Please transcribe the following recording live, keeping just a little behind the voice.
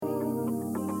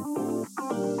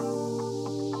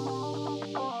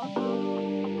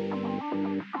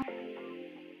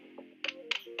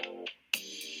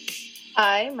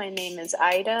Hi, my name is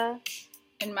Ida.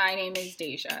 And my name is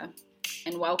Deja.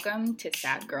 And welcome to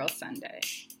Sad Girl Sunday.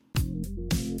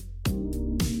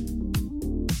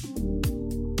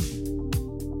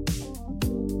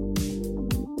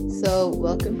 So,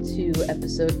 welcome to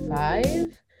episode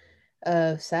 5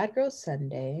 of Sad Girl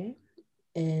Sunday.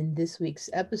 In this week's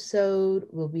episode,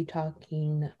 we'll be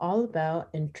talking all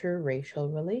about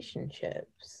interracial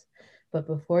relationships. But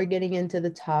before getting into the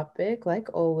topic, like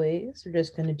always, we're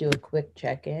just going to do a quick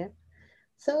check-in.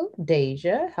 So,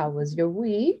 Deja, how was your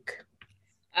week?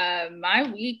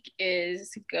 My week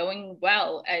is going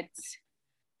well.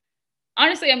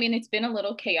 Honestly, it's been a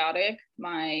little chaotic.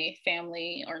 My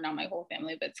family, or not my whole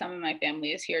family, but some of my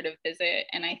family is here to visit.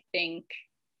 And I think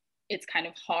it's kind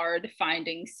of hard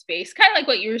finding space, kind of like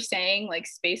what you were saying, like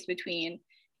space between,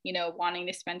 wanting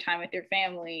to spend time with your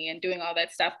family and doing all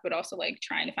that stuff, but also like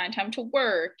trying to find time to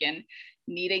work and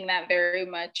needing that very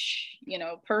much,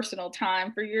 personal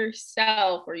time for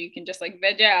yourself where you can just like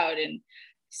veg out. And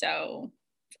so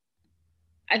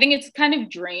I think it's kind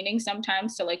of draining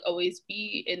sometimes to like always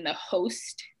be in the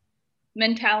host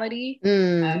mentality.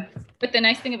 But the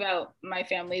nice thing about my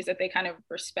family is that they kind of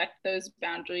respect those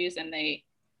boundaries and they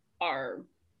are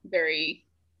very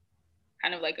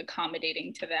kind of like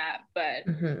accommodating to that. But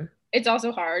it's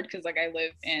also hard because like I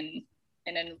live in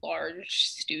a large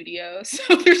studio,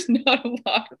 so there's not a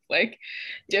lot of like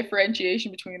differentiation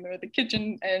between where the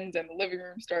kitchen ends and the living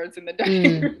room starts and the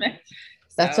dining room ends.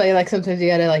 That's why like sometimes you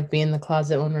gotta like be in the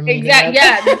closet when we're meeting. Exactly.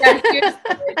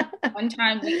 Yeah. One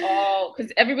time we all,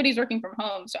 because everybody's working from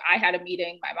home, so I had a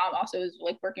meeting. My mom also is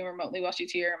like working remotely while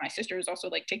she's here. My sister is also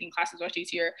like taking classes while she's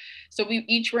here. So we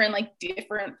each were in like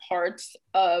different parts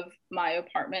of my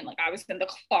apartment. Like I was in the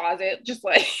closet, just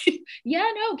like, yeah,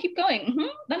 no, keep going. Mm-hmm,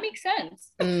 that makes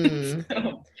sense.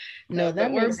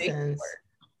 That makes sense.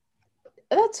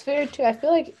 That's fair too. I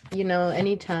feel like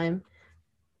anytime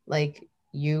like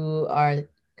you are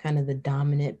kind of the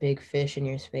dominant big fish in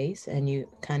your space and you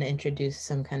kind of introduce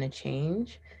some kind of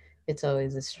change, it's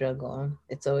always a struggle.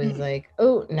 It's always like,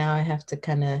 oh, now I have to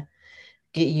kind of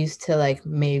get used to like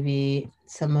maybe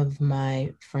some of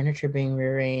my furniture being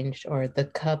rearranged, or the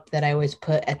cup that I always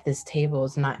put at this table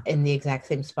is not in the exact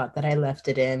same spot that I left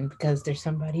it in because there's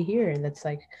somebody here that's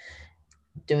like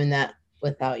doing that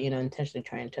without intentionally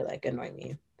trying to like annoy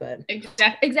me. But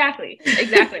exactly.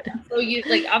 So you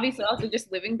like obviously also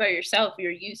just living by yourself,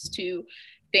 you're used to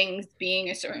things being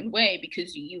a certain way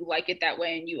because you like it that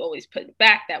way and you always put it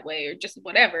back that way or just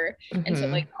whatever. And so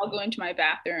like I'll go into my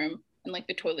bathroom and like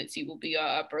the toilet seat will be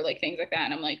up or like things like that,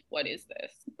 and I'm like, what is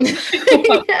this?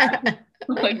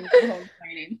 Like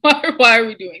why are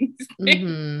we doing this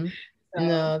thing?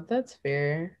 No, that's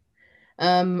fair.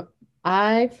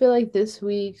 I feel like this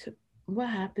week, what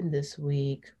happened this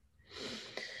week?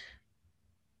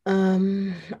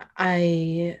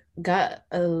 I got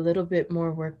a little bit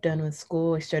more work done with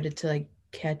school. I started to like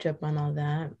catch up on all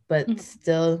that, but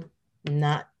still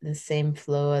not the same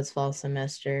flow as fall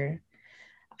semester.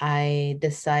 I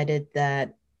decided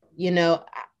that,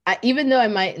 I even though I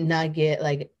might not get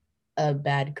like a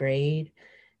bad grade,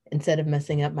 instead of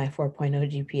messing up my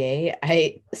 4.0 GPA,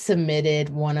 I submitted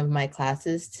one of my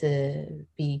classes to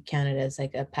be counted as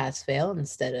like a pass fail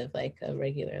instead of like a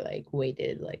regular like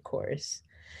weighted like course.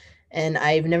 And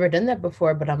I've never done that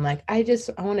before, but I'm like, I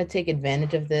want to take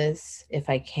advantage of this if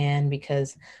I can,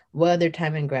 because what other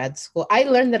time in grad school, I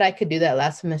learned that I could do that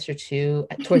last semester too,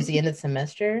 towards the end of the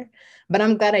semester, but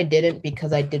I'm glad I didn't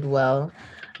because I did well.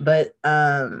 But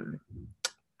I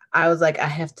was like, I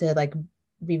have to like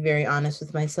be very honest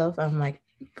with myself. I'm like,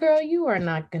 girl, you are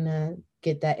not gonna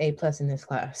get that A+ in this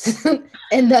class.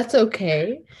 And that's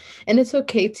okay. And it's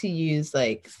okay to use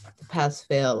like the pass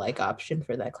fail like option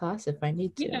for that class if I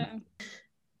need to.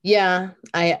 Yeah,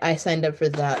 I signed up for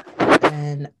that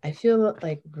and I feel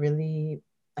like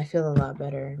I feel a lot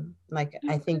better. Like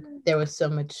I think there was so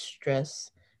much stress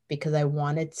because I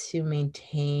wanted to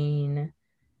maintain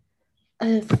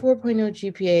a 4.0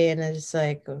 GPA, and it's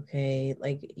like, okay,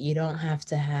 like you don't have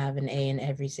to have an A in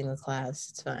every single class.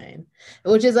 It's fine.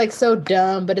 Which is like so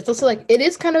dumb, but it's also like, it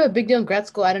is kind of a big deal in grad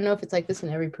school. I don't know if it's like this in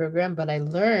every program, but I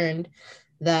learned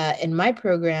that in my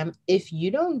program, if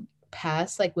you don't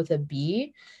pass like with a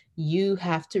B, you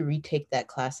have to retake that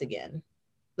class again.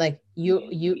 Like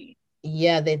they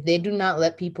do not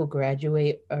let people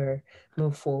graduate or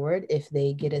move forward if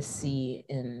they get a C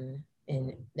in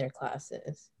their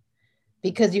classes.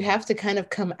 Because you have to kind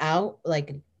of come out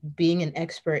like being an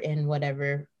expert in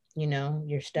whatever,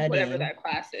 you're studying. Whatever that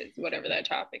class is, whatever that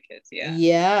topic is. Yeah.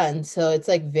 Yeah. And so it's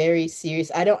like very serious.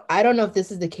 I don't know if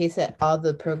this is the case at all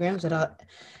the programs at all.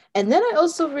 And then I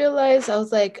also realized, I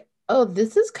was like, Oh,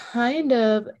 this is kind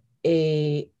of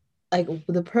like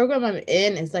the program I'm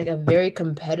in is like a very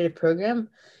competitive program.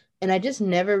 And I just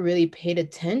never really paid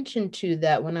attention to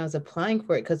that when I was applying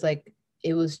for it because like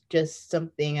it was just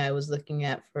something I was looking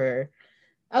at I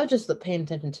was just paying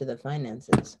attention to the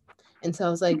finances. And so I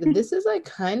was like, this is like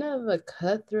kind of a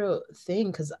cutthroat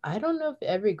thing because I don't know if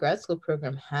every grad school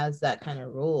program has that kind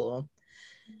of rule.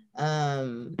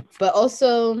 But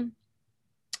also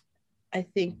I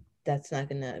think that's not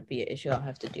gonna be an issue I'll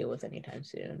have to deal with anytime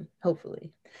soon,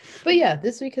 hopefully. But yeah,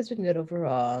 this week has been good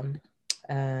overall.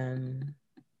 And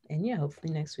yeah,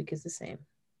 hopefully next week is the same.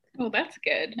 Well, that's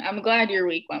good. I'm glad your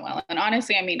week went well. And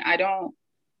honestly, I mean, I don't,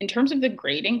 in terms of the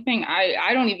grading thing,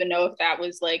 I don't even know if that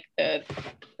was like the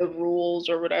rules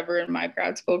or whatever in my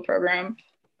grad school program.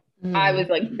 I was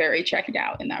like very checked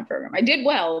out in that program. I did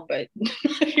well, but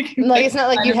like it's not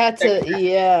like you had to,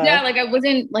 yeah, like I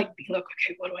wasn't like being like,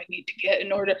 okay, what do I need to get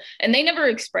in order? And they never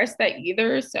expressed that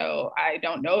either. So I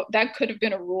don't know. That could have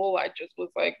been a rule. I just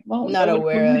was like, well, not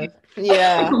aware of.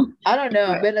 Yeah, I don't know.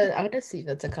 I'm gonna see if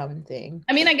that's a common thing.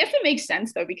 I mean, I guess it makes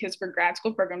sense though, because for grad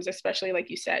school programs, especially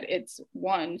like you said, it's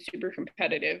one, super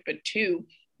competitive, but two,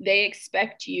 they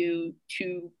expect you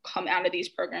to come out of these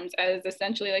programs as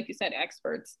essentially, like you said,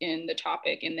 experts in the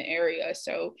topic in the area.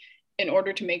 So in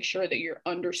order to make sure that you're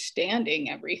understanding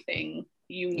everything,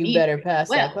 you better pass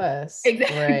that class.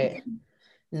 Exactly. Right.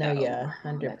 No, So, yeah,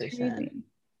 100%.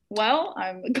 Well,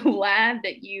 I'm glad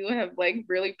that you have like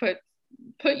really put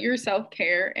your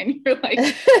self-care and your like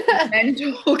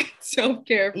mental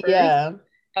self-care first. Yeah.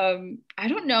 I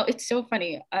don't know. It's so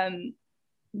funny.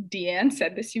 Deanne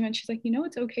said this to you and she's like,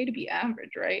 it's okay to be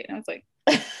average, right? And I was like,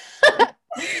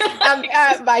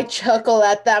 I chuckle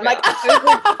at that. I'm like,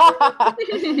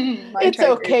 it's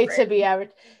okay to be average.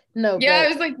 No, yeah, I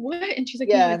was like, what? And she's like,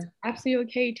 yeah, no, it's absolutely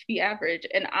okay to be average.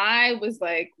 And I was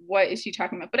like, what is she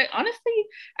talking about? But I honestly,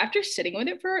 after sitting with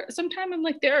it for some time, I'm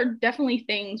like, there are definitely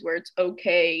things where it's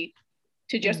okay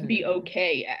to just be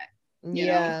okay at.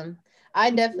 Yeah. I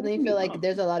definitely feel like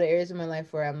there's a lot of areas in my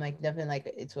life where I'm like, definitely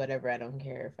like, it's whatever. I don't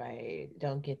care if I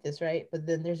don't get this right. But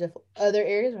then there's other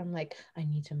areas where I'm like, I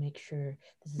need to make sure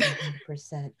this is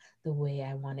 100% the way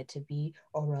I want it to be,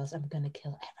 or else I'm going to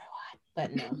kill everyone.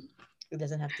 But no, it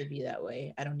doesn't have to be that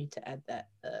way. I don't need to add that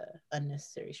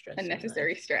unnecessary stress.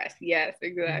 Unnecessary stress. Yes,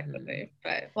 exactly. Mm-hmm.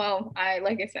 But well,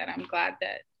 like I said, I'm glad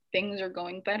that things are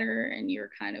going better and you're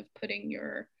kind of putting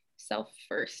your self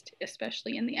first,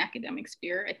 especially in the academic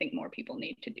sphere. I think more people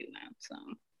need to do that. So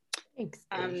thanks,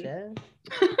 Asia.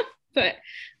 But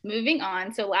moving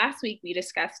on. So last week we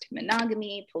discussed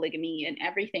monogamy, polygamy, and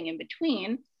everything in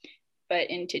between.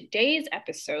 But in today's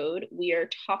episode, we are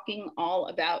talking all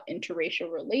about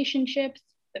interracial relationships,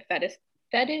 the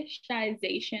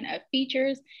fetishization of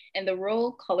features, and the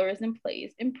role colorism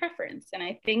plays in preference. And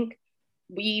I think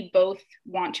we both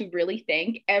want to really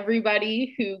thank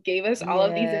everybody who gave us all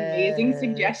of these amazing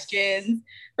suggestions,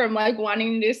 from like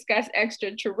wanting to discuss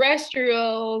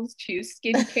extraterrestrials to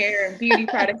skincare and beauty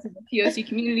products in the POC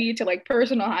community to like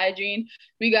personal hygiene.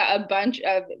 We got a bunch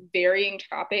of varying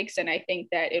topics, and I think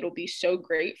that it'll be so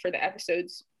great for the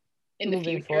episodes in the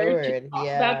future forward.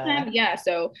 About them. Yeah,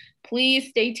 so please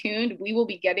stay tuned. We will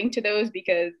be getting to those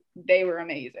because they were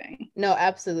amazing. No,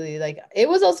 absolutely. Like it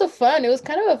was also fun. It was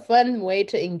kind of a fun way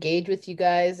to engage with you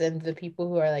guys and the people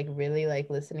who are like really like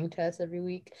listening to us every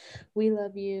week. We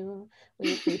love you.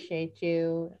 We appreciate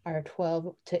you. Our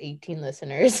 12 to 18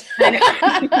 listeners.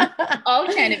 All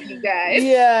 10 of you guys.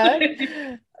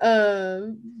 Yeah.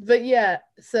 But yeah,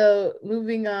 so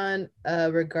moving on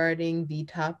regarding the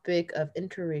topic of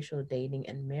interracial dating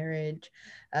and marriage,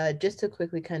 just to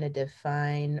quickly kind of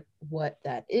define what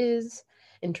that is.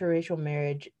 Interracial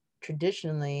marriage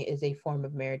traditionally is a form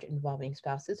of marriage involving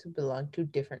spouses who belong to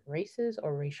different races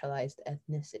or racialized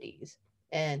ethnicities.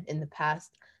 And in the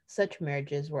past, such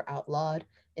marriages were outlawed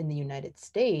in the United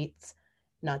States,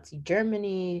 Nazi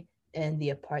Germany, and the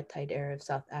apartheid era of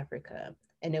South Africa.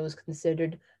 And it was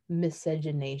considered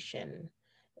miscegenation.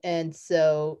 And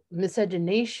so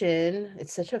miscegenation,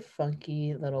 it's such a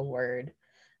funky little word,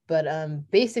 but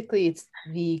basically it's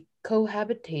the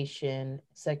cohabitation,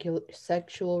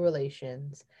 sexual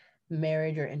relations,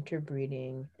 marriage or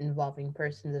interbreeding involving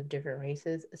persons of different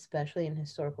races, especially in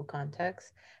historical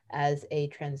contexts, as a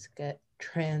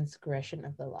transgression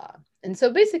of the law. And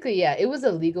so basically, yeah, it was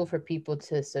illegal for people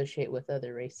to associate with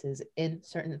other races in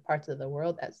certain parts of the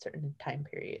world at certain time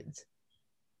periods.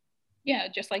 Yeah,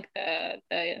 just like the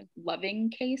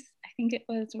Loving case, I think it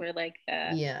was, where like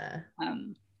that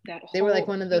they were like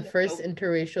one of the first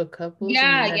interracial couples in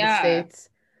the United States.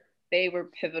 they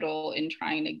were pivotal in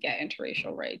trying to get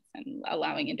interracial rights and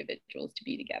allowing individuals to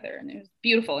be together. And it was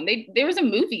beautiful. And there was a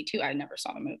movie too. I never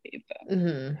saw the movie,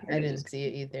 but I didn't see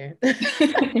it either.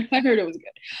 I heard it was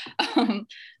good.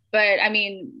 But I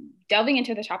mean, delving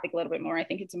into the topic a little bit more, I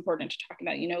think it's important to talk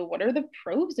about, what are the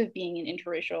pros of being in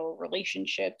interracial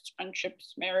relationships,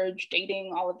 friendships, marriage,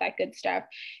 dating, all of that good stuff.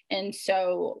 And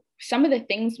so some of the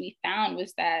things we found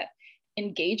was that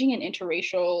engaging in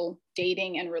interracial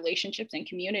dating and relationships and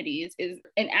communities is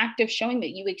an act of showing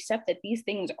that you accept that these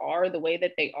things are the way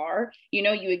that they are.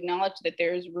 You acknowledge that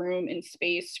there's room and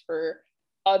space for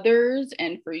others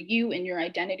and for you and your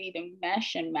identity to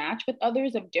mesh and match with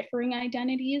others of differing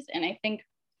identities. And I think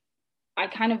I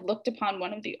kind of looked upon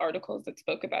one of the articles that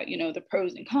spoke about, the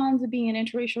pros and cons of being in an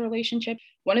interracial relationship.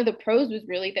 One of the pros was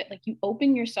really that you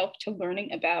open yourself to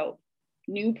learning about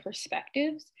new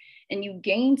perspectives, and you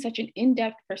gain such an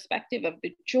in-depth perspective of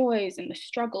the joys and the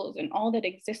struggles and all that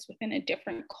exists within a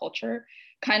different culture,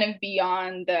 kind of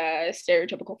beyond the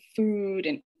stereotypical food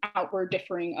and outward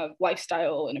differing of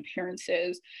lifestyle and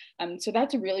appearances. So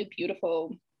that's a really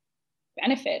beautiful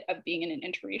benefit of being in an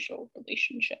interracial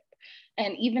relationship.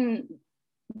 And even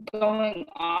going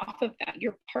off of that,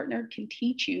 your partner can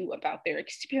teach you about their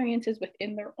experiences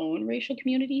within their own racial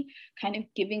community, kind of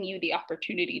giving you the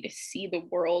opportunity to see the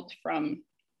world from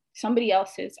somebody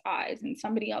else's eyes and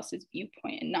somebody else's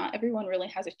viewpoint. And not everyone really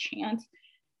has a chance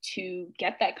to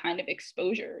get that kind of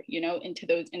exposure, into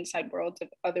those inside worlds of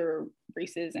other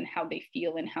races and how they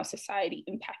feel and how society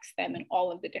impacts them in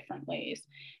all of the different ways.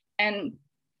 And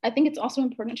I think it's also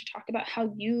important to talk about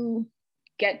how you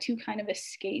get to kind of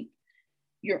escape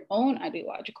your own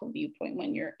ideological viewpoint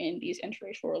when you're in these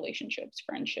interracial relationships,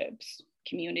 friendships,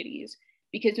 communities.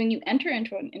 Because when you enter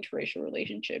into an interracial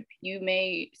relationship, you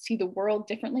may see the world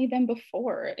differently than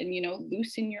before and,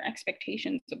 loosen your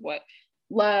expectations of what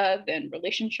love and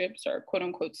relationships are quote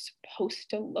unquote supposed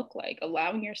to look like,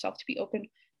 allowing yourself to be open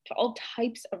to all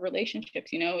types of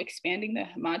relationships, expanding the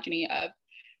homogeny of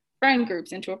friend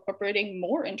groups into incorporating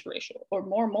more interracial or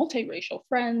more multiracial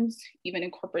friends, even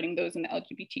incorporating those in the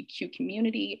LGBTQ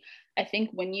community. I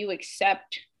think when you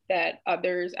accept that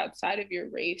others outside of your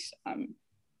race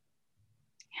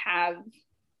have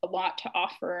a lot to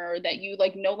offer, that you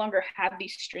no longer have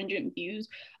these stringent views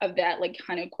of that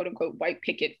kind of quote unquote white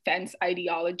picket fence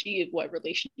ideology of what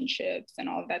relationships and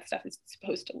all of that stuff is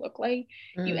supposed to look like,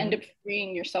 you end up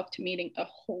freeing yourself to meeting a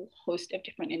whole host of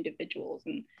different individuals.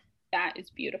 And that is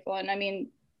beautiful. And I mean,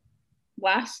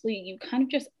 lastly, you kind of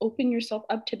just open yourself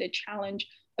up to the challenge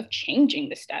of changing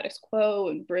the status quo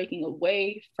and breaking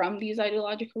away from these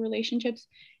ideological relationships.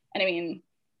 And I mean,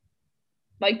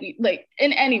 like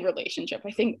in any relationship,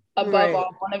 I think above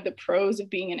all, one of the pros of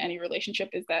being in any relationship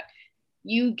is that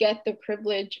you get the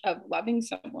privilege of loving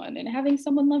someone and having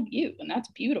someone love you. And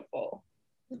that's beautiful.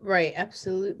 Right.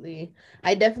 Absolutely.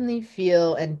 I definitely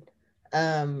feel and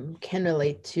can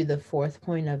relate to the fourth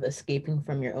point of escaping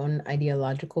from your own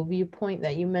ideological viewpoint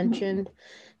that you mentioned,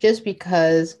 just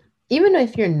because even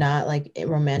if you're not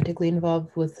romantically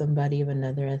involved with somebody of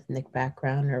another ethnic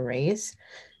background or race,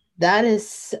 that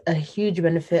is a huge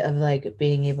benefit of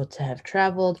being able to have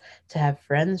traveled, to have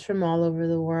friends from all over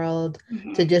the world,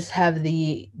 to just have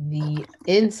the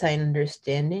insight and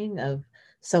understanding of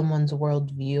someone's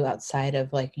worldview outside of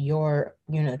your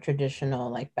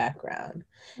traditional background.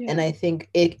 And I think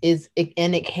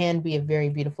it can be a very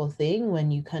beautiful thing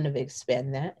when you kind of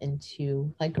expand that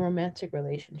into romantic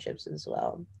relationships as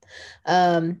well.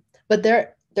 But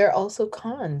there are also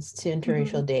cons to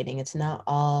interracial dating. It's not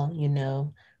all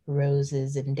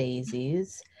roses and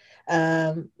daisies.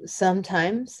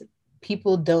 Sometimes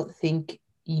people don't think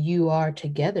you are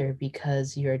together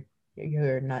because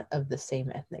you're not of the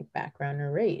same ethnic background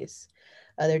or race.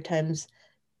 Other times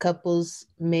couples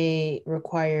may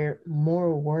require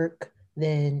more work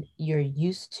than you're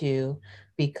used to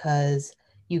because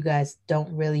you guys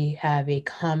don't really have a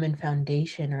common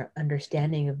foundation or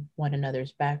understanding of one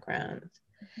another's backgrounds.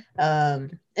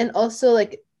 And also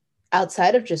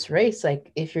outside of just race,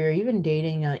 if you're even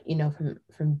dating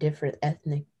from different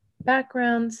ethnic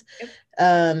backgrounds,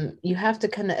 you have to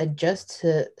kind of adjust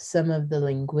to some of the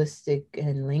linguistic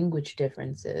and language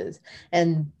differences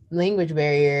and language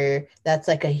barrier. That's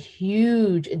a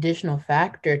huge additional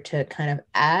factor to kind of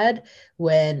add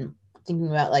when thinking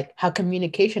about how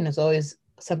communication is always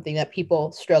something that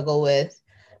people struggle with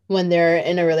when they're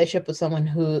in a relationship with someone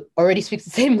who already speaks the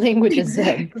same language as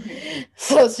them.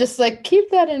 So it's just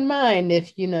keep that in mind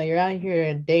if you're out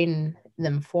here dating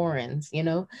them foreigners,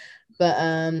 but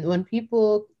when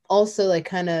people also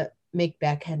kind of make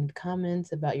backhanded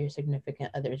comments about your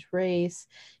significant other's race.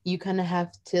 You kind of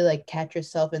have to like catch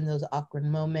yourself in those awkward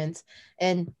moments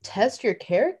and test your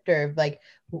character, like,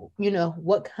 you know,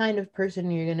 what kind of person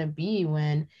you're going to be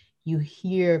when you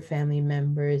hear family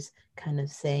members kind of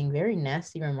saying very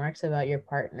nasty remarks about your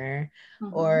partner,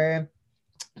 or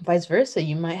vice versa.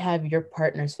 You might have your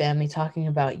partner's family talking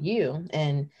about you.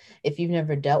 And if you've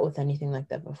never dealt with anything like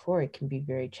that before, it can be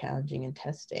very challenging and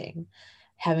testing.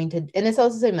 And it's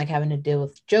also the same, like having to deal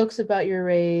with jokes about your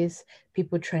race,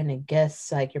 people trying to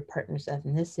guess like your partner's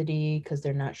ethnicity because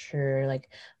they're not sure, like,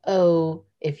 oh,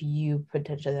 if you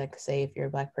potentially, like, say, if you're a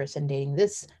Black person dating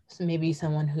this, so maybe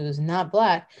someone who's not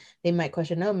Black, they might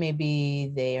question, oh,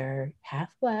 maybe they are half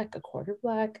Black, a quarter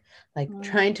Black, like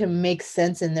trying to make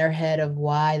sense in their head of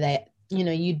why that, you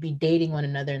know, you'd be dating one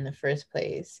another in the first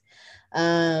place.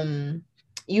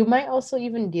 You might also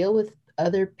even deal with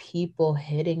other people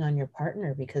hitting on your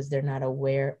partner because they're not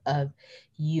aware of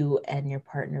you and your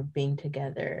partner being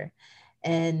together.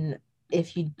 And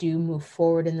if you do move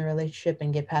forward in the relationship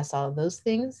and get past all of those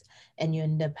things and you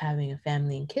end up having a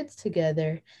family and kids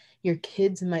together, your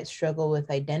kids might struggle with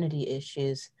identity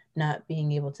issues, not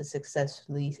being able to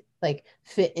successfully like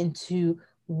fit into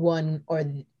one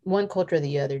culture or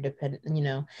the other, depending, you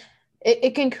know,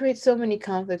 it can create so many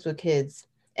conflicts with kids.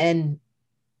 And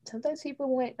sometimes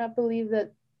people might not believe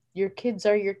that your kids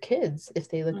are your kids if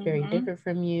they look very different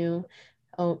from you.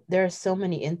 Oh, there are so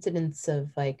many incidents of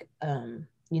like,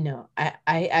 you know,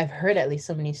 I've heard at least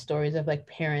so many stories of like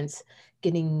parents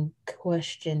getting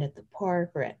questioned at the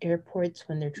park or at airports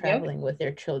when they're traveling with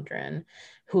their children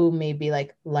who may be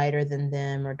like lighter than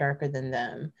them or darker than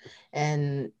them.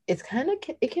 And it's kind of,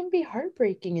 it can be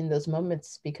heartbreaking in those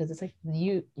moments because it's like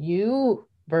you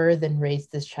birth and raise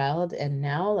this child, and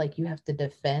now like you have to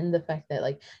defend the fact that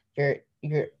like you're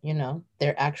you know,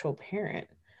 their actual parent.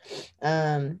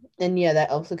 And yeah, that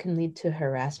also can lead to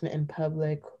harassment in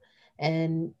public.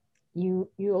 And you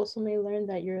also may learn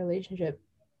that your relationship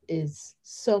is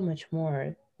so much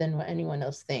more than what anyone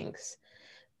else thinks,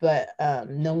 but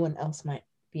no one else might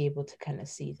be able to kind of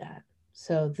see that.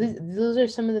 So those are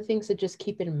some of the things to just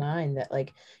keep in mind, that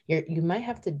like you might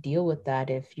have to deal with that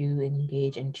if you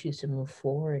engage and choose to move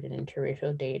forward in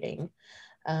interracial dating.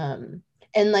 And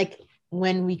like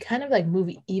when we kind of like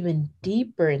move even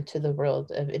deeper into the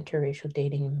world of interracial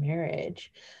dating and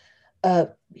marriage, a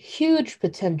huge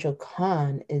potential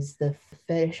con is the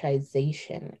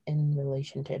fetishization in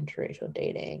relation to interracial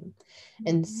dating.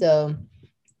 And so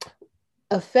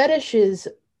a fetish is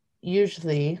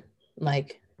usually,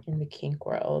 like in the kink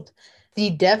world,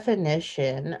 the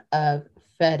definition of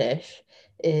fetish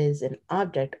is an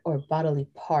object or bodily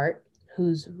part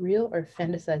whose real or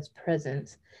fantasized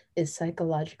presence is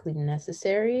psychologically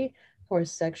necessary for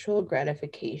sexual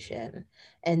gratification,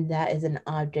 and that is an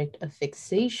object of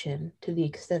fixation to the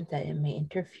extent that it may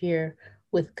interfere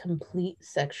with complete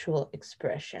sexual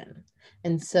expression.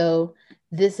 And so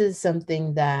this is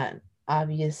something that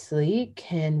obviously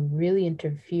can really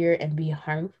interfere and be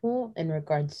harmful in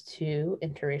regards to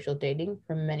interracial dating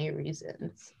for many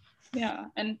reasons. Yeah,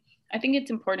 and I think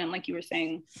it's important, like you were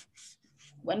saying,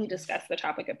 when we discuss the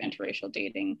topic of interracial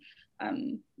dating,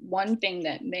 one thing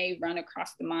that may run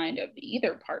across the mind of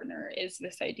either partner is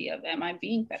this idea of, am I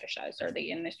being fetishized? Are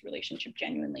they in this relationship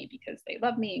genuinely because they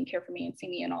love me and care for me and see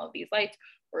me in all of these lights?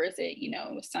 Or is it, you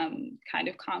know, some kind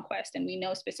of conquest? And we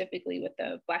know specifically with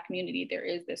the Black community, there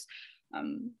is this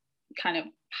kind of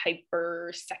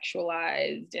hyper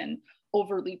sexualized and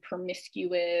overly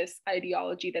promiscuous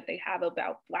ideology that they have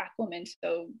about Black women.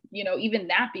 So, you know, even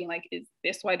that being like, is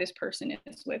this why this person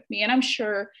is with me? And I'm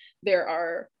sure there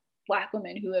are Black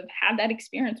women who have had that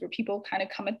experience where people kind of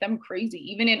come at them crazy,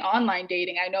 even in online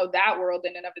dating. I know that world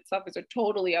in and of itself is a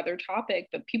totally other topic,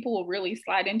 but people will really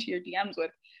slide into your DMs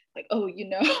with like, oh, you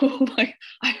know, like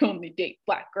I only date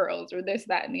Black girls or this,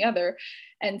 that, and the other.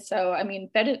 And so, I mean,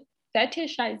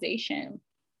 fetishization,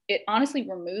 it honestly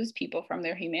removes people from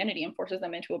their humanity and forces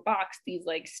them into a box. These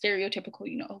like stereotypical,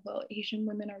 you know, oh, well, Asian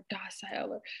women are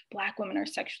docile, or Black women are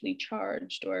sexually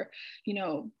charged, or, you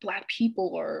know, Black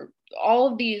people, or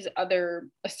all of these other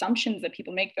assumptions that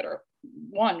people make that are,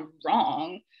 one,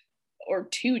 wrong, or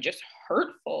two, just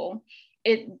hurtful.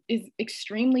 It is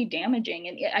extremely damaging.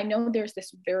 And I know there's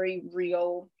this very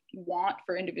real want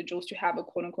for individuals to have a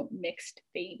quote unquote mixed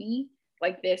baby,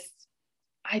 like this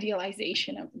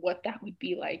idealization of what that would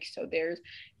be like. So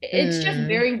it's just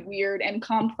very weird and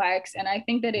complex. And I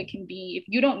think that it can be,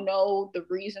 if you don't know the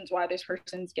reasons why this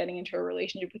person's getting into a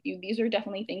relationship with you, these are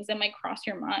definitely things that might cross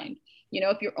your mind. You know,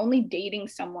 if you're only dating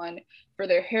someone for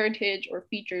their heritage or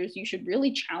features, you should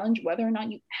really challenge whether or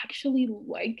not you actually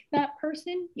like that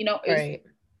person. You know, right.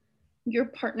 your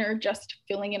partner just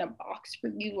filling in a box for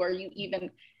you, or are you even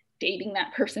dating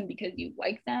that person because you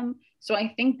like them? So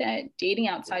I think that dating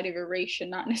outside of your race should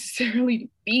not necessarily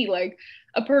be like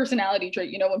a personality trait.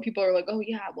 You know, when people are like, oh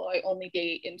yeah, well, I only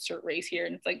date insert race here,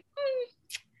 and it's like,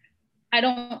 I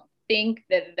don't think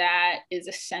that that is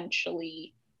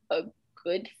essentially a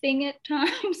good thing at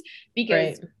times,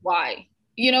 because Right. why?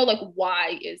 You know, like,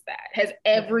 why is that? Has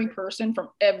every person from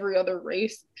every other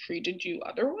race treated you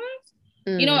otherwise?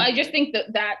 You know, I just think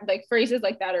that like phrases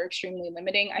like that are extremely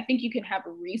limiting. I think you can have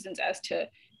reasons as to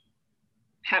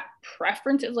have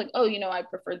preferences, like, oh, you know, I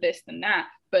prefer this than that.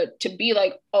 But to be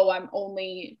like, oh, I'm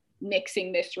only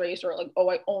mixing this race, or like,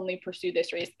 oh, I only pursue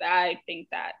this race, I think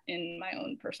that, in my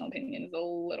own personal opinion, is a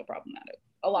little problematic.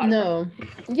 A lot of No.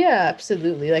 Yeah,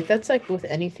 absolutely. Like that's like with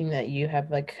anything that you have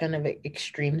like kind of an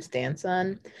extreme stance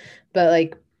on. But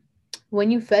like when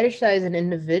you fetishize an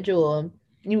individual,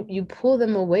 you pull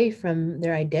them away from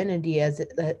their identity as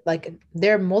like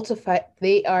they are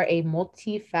a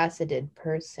multifaceted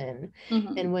person.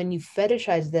 Mm-hmm. And when you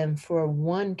fetishize them for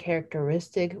one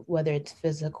characteristic, whether it's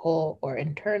physical or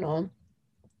internal,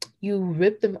 you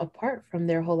rip them apart from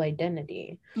their whole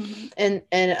identity. Mm-hmm.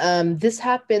 And this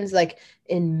happens like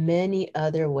in many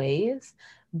other ways,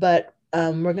 but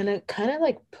we're gonna kind of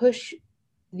like push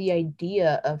the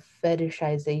idea of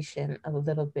fetishization a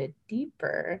little bit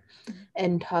deeper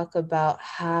and talk about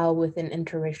how within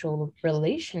interracial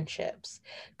relationships,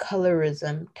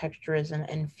 colorism, texturism,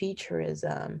 and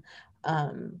featureism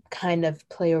kind of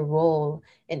play a role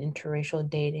in interracial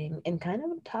dating in kind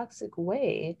of a toxic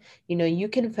way. You know, you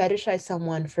can fetishize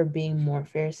someone for being more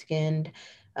fair skinned.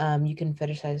 You can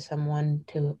fetishize someone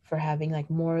for having like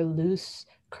more loose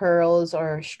curls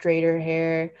or straighter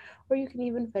hair, or you can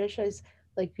even fetishize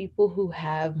like people who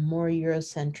have more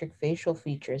Eurocentric facial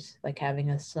features, like having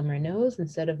a slimmer nose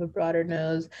instead of a broader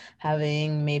nose,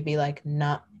 having maybe like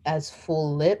not as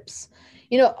full lips.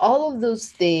 You know, all of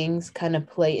those things kind of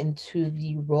play into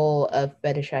the role of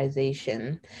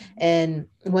fetishization. And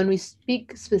when we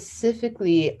speak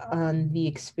specifically on the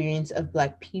experience of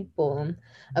Black people,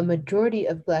 a majority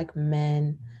of Black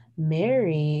men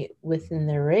marry within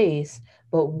their race,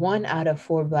 but 1 out of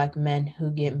 4 Black men who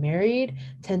get married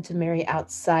tend to marry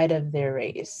outside of their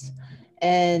race.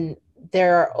 And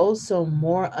there are also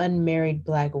more unmarried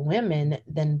Black women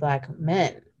than Black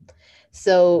men.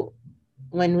 So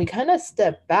when we kind of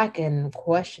step back and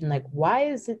question, like, why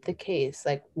is it the case?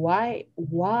 Like, why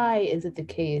is it the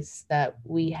case that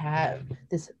we have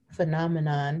this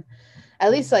phenomenon,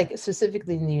 at least like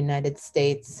specifically in the United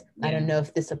States? Yeah. I don't know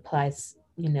if this applies,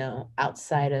 you know,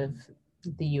 outside of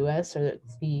the US or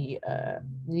the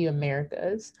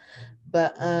Americas,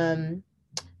 but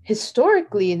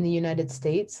historically in the United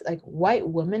States, like white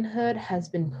womanhood has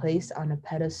been placed on a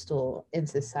pedestal in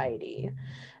society.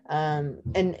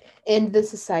 And in the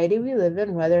society we live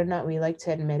in, whether or not we like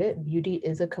to admit it, beauty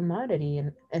is a commodity.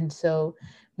 And so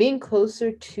being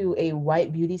closer to a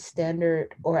white beauty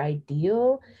standard or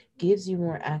ideal gives you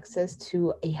more access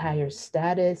to a higher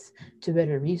status, to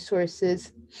better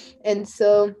resources. And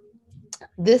so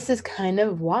this is kind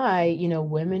of why, you know,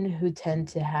 women who tend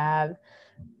to have,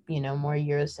 you know, more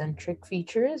Eurocentric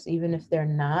features, even if they're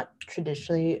not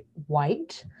traditionally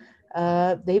white,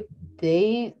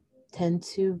 they tend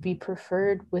to be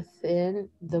preferred within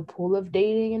the pool of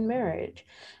dating and marriage.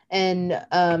 And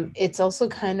it's also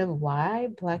kind of why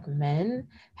Black men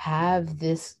have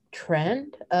this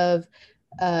trend of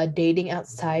dating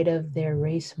outside of their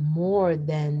race more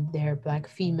than their Black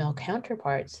female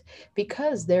counterparts,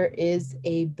 because there is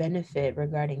a benefit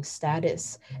regarding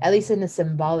status, at least in a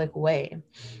symbolic way.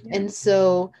 Yeah. And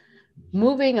so,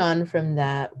 moving on from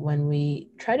that, when we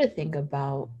try to think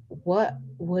about what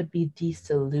would be the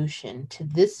solution to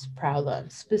this problem,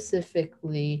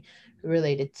 specifically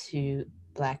related to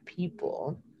Black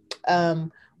people,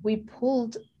 we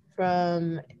pulled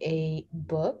from a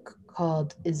book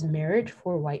called Is Marriage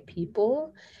for White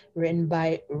People, written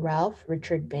by Ralph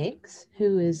Richard Banks,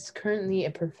 who is currently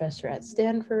a professor at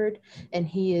Stanford, and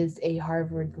he is a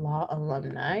Harvard Law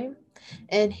alumni.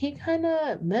 And he kind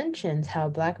of mentions how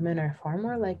Black men are far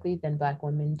more likely than Black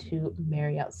women to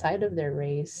marry outside of their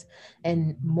race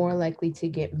and more likely to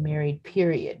get married,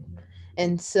 period.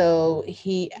 And so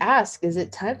he asks, is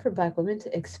it time for Black women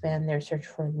to expand their search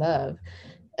for love?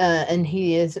 And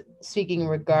he is speaking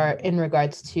in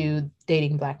regards to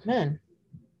dating Black men.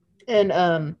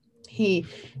 And he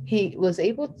was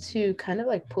able to kind of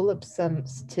like pull up some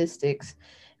statistics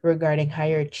regarding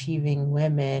higher achieving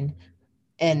women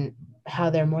and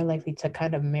how they're more likely to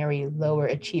kind of marry lower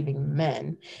achieving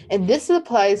men. And this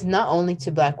applies not only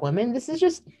to Black women, this is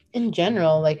just in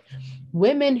general, like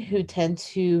women who tend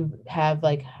to have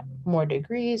like more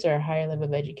degrees or a higher level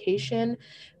of education,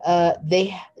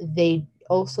 they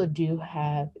also do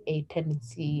have a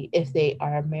tendency, if they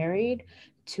are married,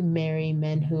 to marry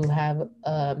men who have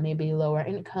maybe lower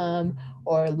income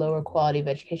or lower quality of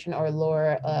education or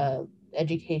lower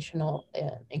educational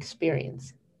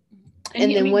experience.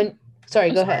 And then when,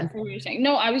 sorry, go ahead. What you're saying.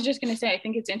 No, I was just going to say, I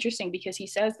think it's interesting because he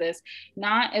says this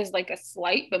not as like a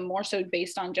slight, but more so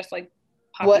based on just like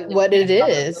what it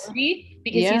is.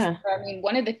 Because he's, I mean,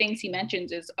 one of the things he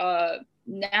mentions is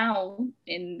now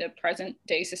in the present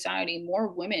day society, more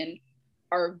women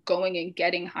are going and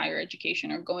getting higher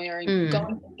education, or going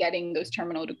and getting those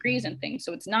terminal degrees and things.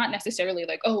 So it's not necessarily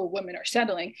like, oh, women are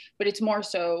settling, but it's more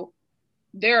so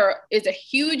there is a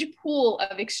huge pool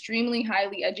of extremely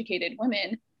highly educated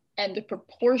women, and the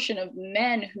proportion of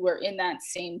men who are in that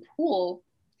same pool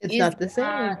is not the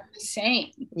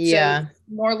same. Yeah. So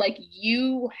more like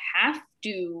you have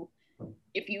to,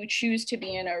 if you choose to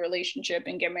be in a relationship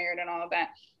and get married and all of that,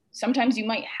 sometimes you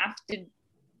might have to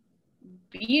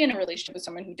be in a relationship with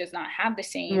someone who does not have the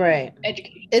same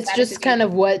education. It's just kind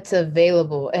of what's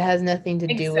available. It has nothing to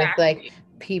do with like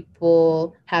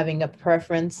people having a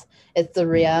preference. It's the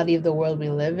reality of the world we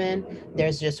live in.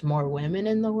 There's just more women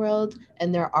in the world,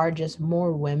 and there are just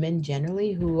more women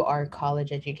generally who are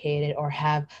college educated or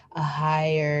have a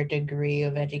higher degree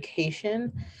of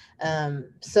education.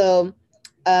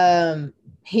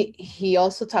 He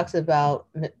also talks about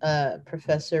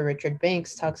Professor Richard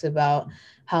Banks talks about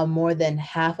how more than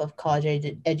half of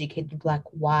college educated Black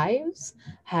wives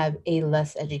have a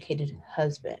less educated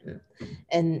husband.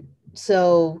 And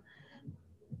so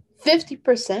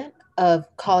 50% of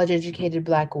college educated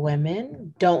Black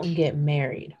women don't get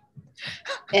married.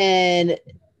 And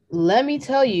let me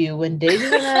tell you, when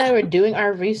David and I were doing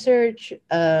our research,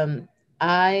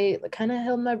 I kind of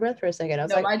held my breath for a second. I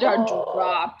was like, my jaw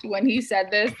dropped when he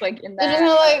said this, like in that. Just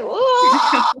like,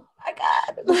 oh my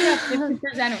God.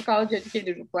 50% of college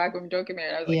educated Black women don't get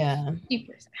married. I was like, yeah.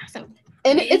 50%.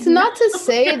 And it's not to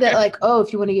say that like, oh,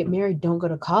 if you want to get married, don't go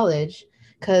to college.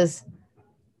 Because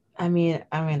I mean,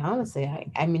 honestly,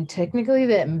 I mean, technically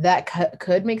that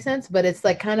could make sense, but it's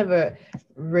like kind of a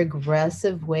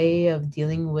regressive way of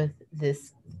dealing with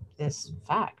this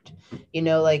fact. You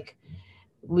know, like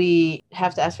we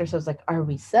have to ask ourselves, like, are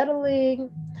we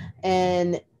settling?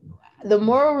 And the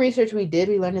more research we did,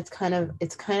 we learned it's kind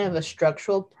of a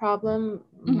structural problem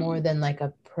more than like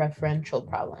a preferential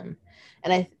problem.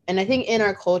 And I think in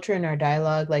our culture, in our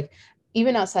dialogue, like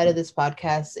even outside of this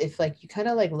podcast, if like you kind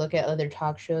of like look at other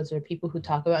talk shows or people who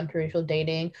talk about interracial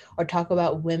dating or talk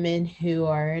about women who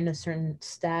are in a certain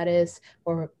status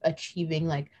or achieving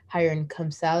like higher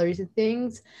income salaries and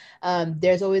things,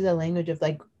 there's always a language of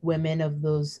like women of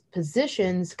those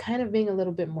positions kind of being a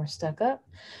little bit more stuck up.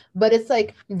 But it's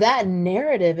like that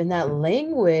narrative and that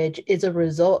language is a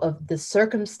result of the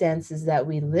circumstances that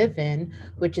we live in,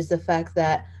 which is the fact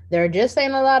that there just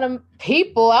ain't a lot of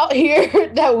people out here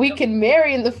that we can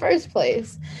marry in the first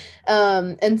place.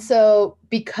 And so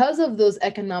because of those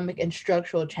economic and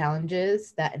structural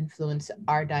challenges that influence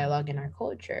our dialogue and our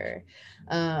culture,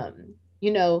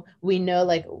 you know, we know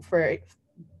like for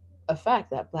a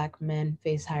fact that Black men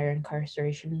face higher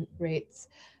incarceration rates.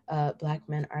 Black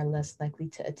men are less likely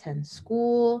to attend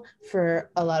school for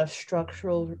a lot of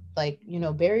structural, like, you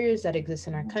know, barriers that exist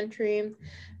in our country.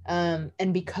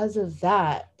 And because of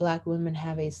that, Black women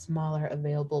have a smaller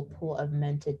available pool of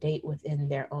men to date within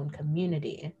their own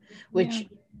community, which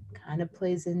kind of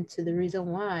plays into the reason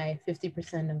why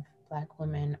 50% of Black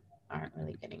women aren't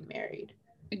really getting married.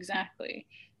 Exactly.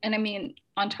 And I mean,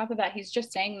 on top of that, he's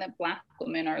just saying that Black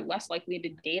women are less likely to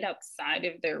date outside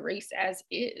of their race as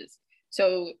is.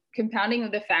 So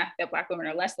compounding the fact that Black women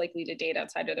are less likely to date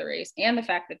outside of their race, and the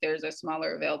fact that there's a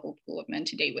smaller available pool of men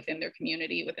to date within their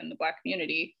community, within the Black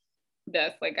community,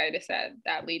 that's, like I just said,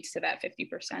 that leads to that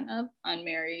 50% of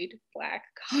unmarried Black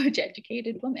college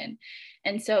educated women.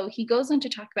 And so he goes on to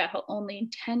talk about how only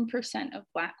 10% of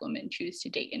Black women choose to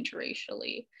date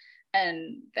interracially,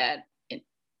 and that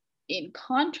in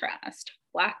contrast,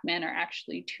 Black men are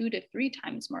actually 2 to 3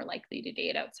 times more likely to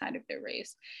date outside of their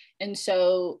race. And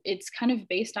so it's kind of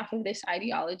based off of this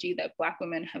ideology that Black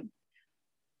women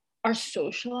are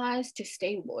socialized to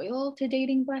stay loyal to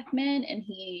dating Black men. And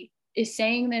he is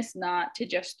saying this not to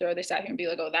just throw this out here and be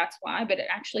like, oh, that's why, but it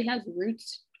actually has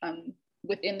roots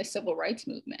within the civil rights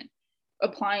movement,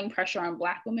 applying pressure on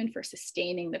Black women for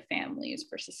sustaining the families,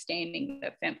 for sustaining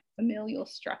the familial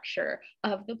structure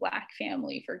of the Black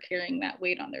family, for carrying that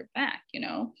weight on their back, you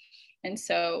know? And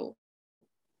so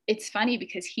it's funny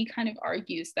because he kind of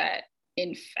argues that,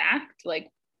 in fact,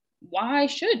 like, why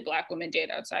should Black women date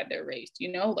outside their race?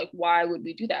 You know, like, why would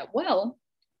we do that? Well,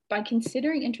 by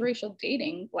considering interracial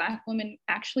dating, Black women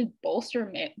actually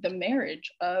bolster the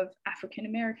marriage of African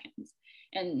Americans.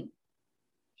 And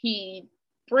he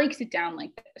breaks it down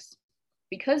like this.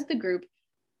 Because the group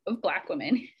of Black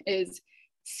women is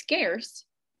scarce,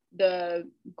 the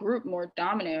group more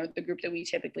dominant, or the group that we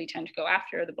typically tend to go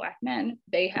after, the Black men,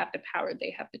 they have the power,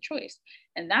 they have the choice.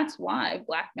 And that's why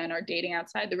Black men are dating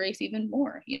outside the race even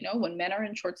more. You know, when men are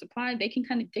in short supply, they can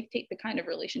kind of dictate the kind of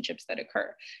relationships that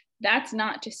occur. That's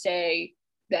not to say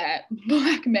that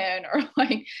Black men are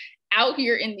like out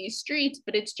here in these streets,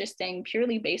 but it's just saying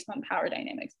purely based on power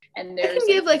dynamics. And I can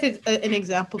give like an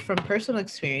example from personal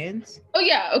experience. Oh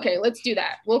yeah, okay, let's do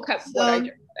that. We'll cut what I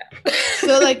did for that.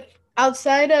 So like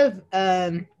outside of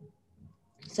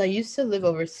so I used to live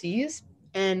overseas,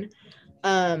 and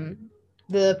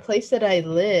the place that I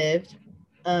lived,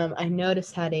 I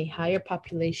noticed had a higher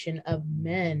population of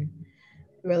men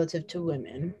relative to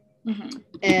women. Mm-hmm.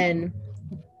 And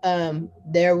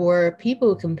there were people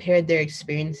who compared their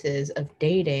experiences of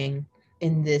dating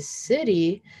in this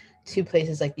city to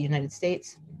places like the United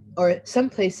States, or some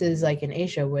places like in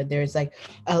Asia where there's like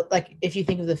if you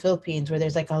think of the Philippines, where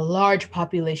there's like a large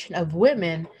population of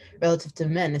women relative to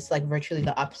men. It's like virtually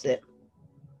the opposite.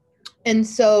 And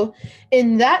so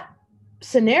in that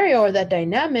scenario, or that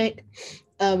dynamic,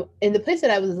 in the place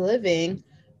that I was living,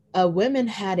 women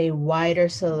had a wider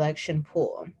selection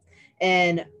pool.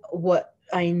 And what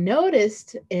I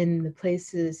noticed in the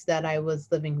places that I was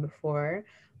living before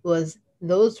was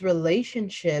those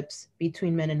relationships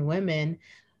between men and women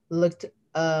looked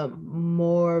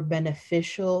more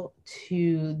beneficial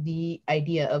to the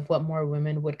idea of what more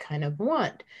women would kind of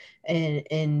want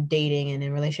in dating and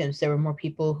in relationships. There were more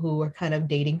people who were kind of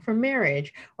dating for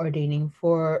marriage or dating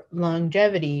for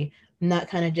longevity, not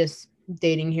kind of just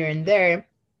dating here and there.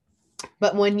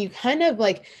 But when you kind of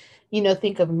like, you know,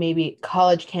 think of maybe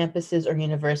college campuses or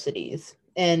universities,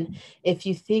 and if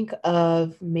you think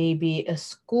of maybe a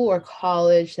school or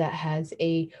college that has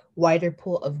a wider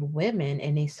pool of women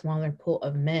and a smaller pool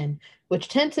of men, which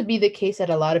tends to be the case at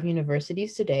a lot of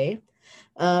universities today,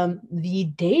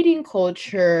 the dating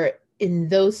culture in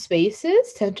those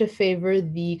spaces tend to favor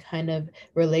the kind of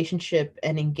relationship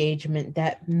and engagement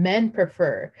that men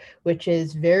prefer, which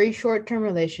is very short-term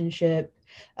relationship,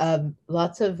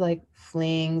 lots of like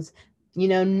flings, you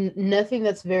know, nothing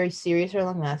that's very serious or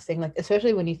long lasting, like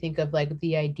especially when you think of like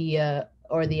the idea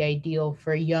or the ideal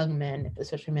for young men,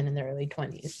 especially men in their early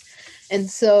 20s. And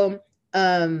so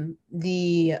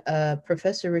the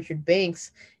Professor Richard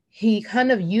Banks, he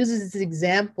kind of uses this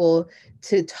example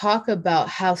to talk about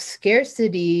how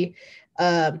scarcity,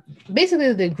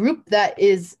 basically the group that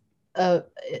is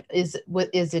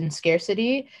in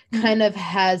scarcity kind of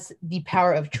has the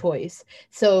power of choice.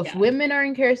 So if women are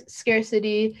in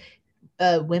scarcity,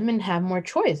 women have more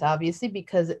choice, obviously,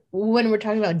 because when we're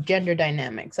talking about gender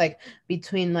dynamics, like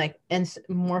between like, and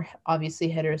more obviously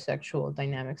heterosexual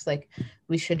dynamics, like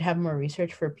we should have more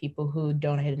research for people who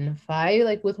don't identify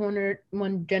like with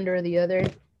one gender or the other.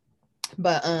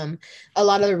 But a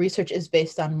lot of the research is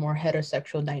based on more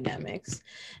heterosexual dynamics.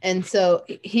 And so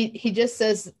he just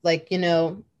says, like, you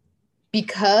know,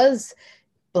 because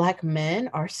Black men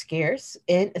are scarce,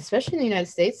 and especially in the United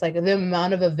States, like the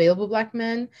amount of available Black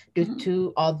men due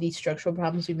to all these structural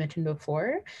problems we mentioned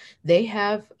before, they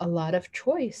have a lot of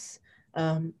choice,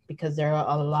 because there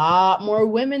are a lot more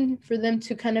women for them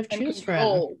to kind of choose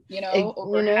from, you know,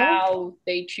 over how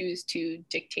they choose to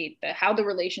dictate how the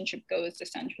relationship goes,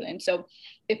 essentially. And so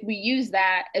if we use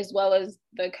that, as well as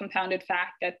the compounded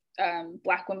fact that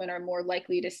Black women are more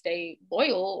likely to stay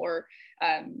loyal, or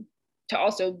to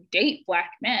also date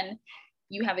Black men,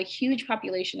 you have a huge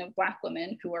population of Black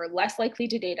women who are less likely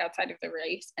to date outside of the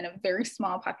race, and a very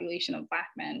small population of Black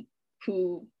men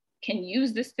who can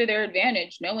use this to their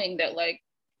advantage, knowing that like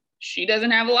she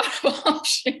doesn't have a lot of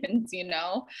options, you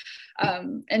know?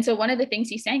 And so one of the things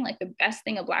he's saying, like the best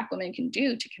thing a Black woman can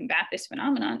do to combat this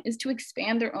phenomenon is to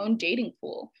expand their own dating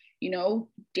pool, you know,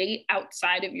 date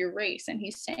outside of your race. And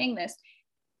he's saying this,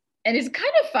 and it's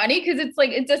kind of funny because it's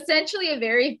like, it's essentially a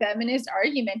very feminist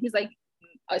argument. He's like,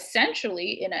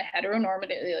 essentially in a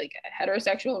heteronormative, like a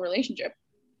heterosexual relationship,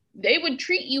 they would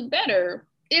treat you better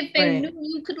if they knew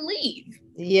you could leave.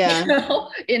 Yeah. You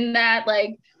know? In that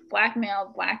like Black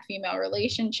male, Black female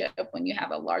relationship, when you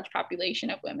have a large population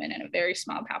of women and a very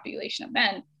small population of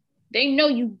men, they know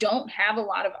you don't have a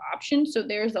lot of options. So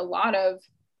there's a lot of,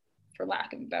 for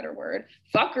lack of a better word,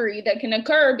 fuckery that can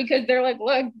occur, because they're like,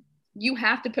 look, you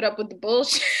have to put up with the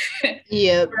bullshit.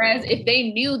 Yeah. Whereas if they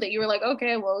knew that you were like,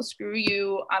 okay, well, screw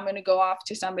you, I'm going to go off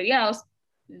to somebody else,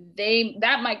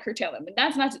 that might curtail them. And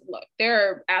that's not, look, there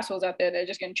are assholes out there that are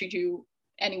just going to treat you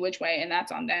any which way, and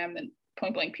that's on them, and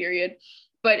point blank period.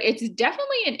 But it's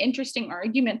definitely an interesting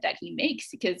argument that he makes,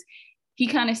 because he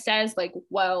kind of says, like,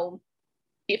 well,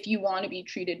 if you want to be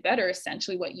treated better,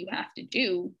 essentially what you have to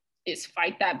do is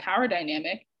fight that power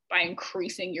dynamic by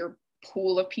increasing your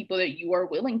pool of people that you are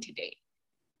willing to date.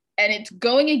 And it's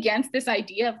going against this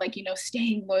idea of, like, you know,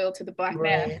 staying loyal to the Black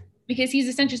man, because he's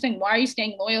essentially saying, why are you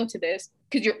staying loyal to this?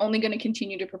 Because you're only going to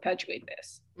continue to perpetuate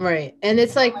this. Right. And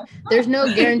it's like, there's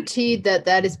no guarantee that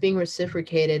that is being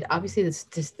reciprocated. Obviously,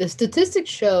 the statistics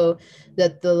show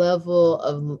that the level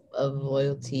of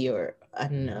loyalty, or I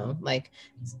don't know, like,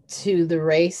 to the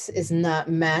race is not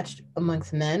matched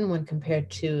amongst men when compared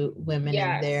to women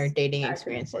and their dating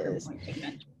experiences.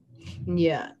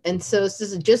 Yeah. And so it's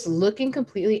just looking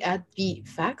completely at the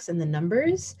facts and the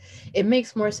numbers, it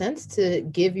makes more sense to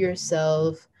give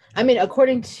yourself, I mean,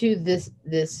 according to this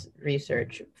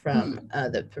research from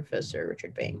the professor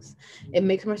Richard Banks, it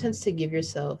makes more sense to give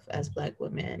yourself, as Black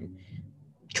women,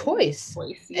 choice.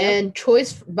 And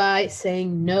choice by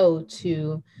saying no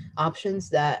to options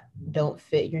that don't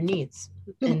fit your needs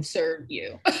and serve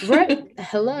you. Right.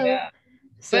 Hello. Yeah.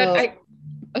 So,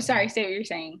 but sorry, say what you're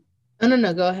saying.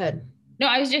 No, go ahead. No,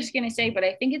 I was just gonna say, but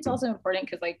I think it's also important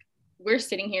because, like, we're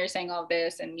sitting here saying all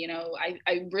this, and, you know,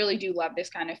 I really do love this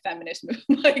kind of feminist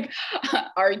like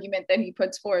argument that he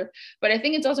puts forth. But I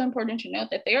think it's also important to note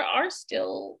that there are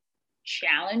still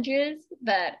challenges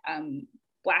that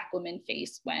Black women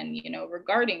face when, you know,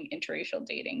 regarding interracial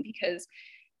dating, because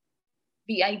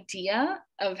the idea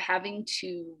of having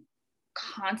to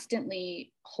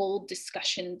constantly hold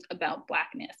discussions about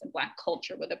Blackness and Black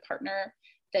culture with a partner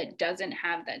that doesn't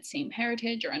have that same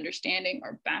heritage or understanding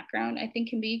or background, I think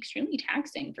can be extremely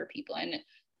taxing for people. And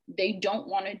they don't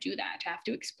want to do that, to have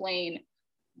to explain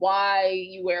why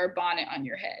you wear a bonnet on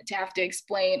your head, to have to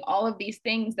explain all of these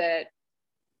things that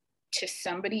to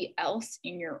somebody else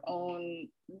in your own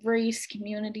race,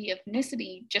 community,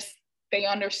 ethnicity, just they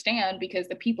understand because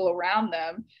the people around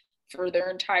them for their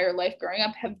entire life growing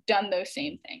up have done those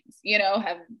same things, you know,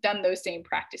 have done those same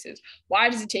practices. Why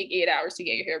does it take 8 hours to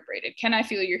get your hair braided? Can I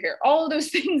feel your hair? All of those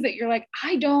things that you're like,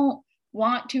 I don't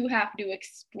want to have to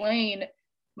explain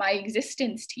my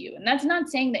existence to you. And that's not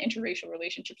saying that interracial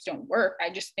relationships don't work. I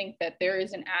just think that there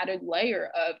is an added layer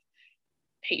of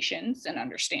patience and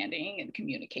understanding and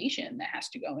communication that has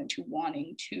to go into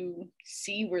wanting to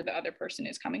see where the other person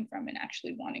is coming from and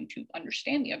actually wanting to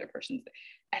understand the other person's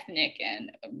ethnic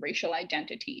and racial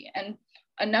identity. And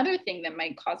another thing that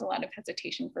might cause a lot of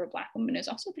hesitation for a Black woman is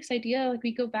also this idea, like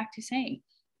we go back to saying,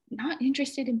 not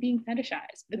interested in being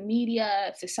fetishized. The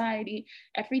media, society,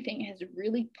 everything has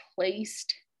really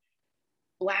placed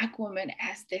Black woman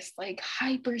as this like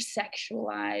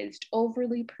hypersexualized,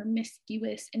 overly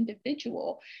promiscuous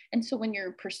individual. And so when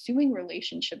you're pursuing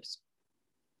relationships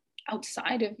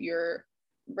outside of your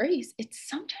race, it's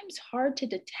sometimes hard to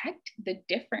detect the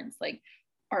difference. Like,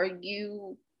 are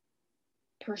you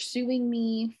pursuing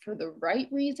me for the right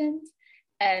reasons?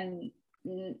 And,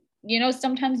 you know,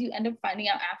 sometimes you end up finding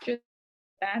out after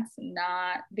that's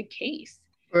not the case.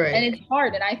 Right. And it's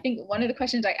hard. And I think one of the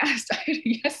questions I asked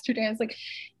yesterday, I was like,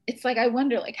 it's like, I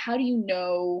wonder, like, how do you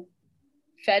know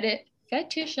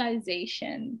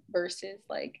fetishization versus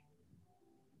like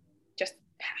just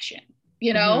passion,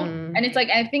 you know? Mm-hmm. And it's like,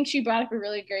 I think she brought up a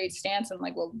really great stance on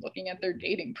like, well, looking at their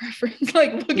dating preference,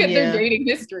 like look at their dating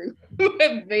history, who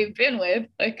have they been with,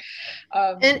 like,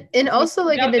 and also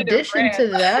like in addition to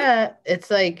that,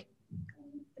 it's like,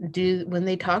 when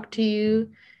they talk to you,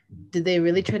 do they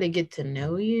really try to get to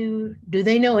know you? Do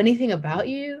they know anything about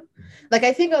you? Like,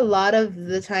 I think a lot of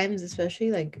the times, especially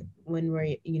like when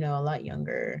we're, you know, a lot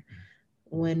younger,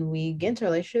 when we get into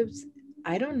relationships,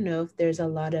 I don't know if there's a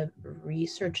lot of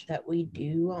research that we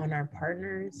do on our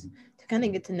partners to kind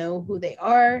of get to know who they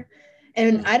are.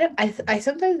 And I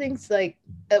sometimes think like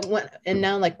and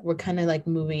now like we're kind of like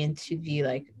moving into the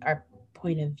like our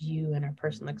point of view and our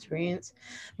personal experience.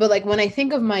 But like when I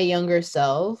think of my younger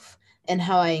self and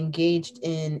how I engaged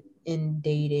in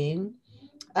dating,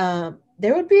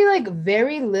 there would be like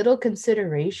very little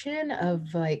consideration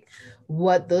of like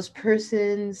what those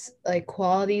person's like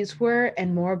qualities were,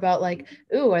 and more about like,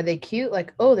 ooh, are they cute?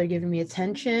 Like, oh, they're giving me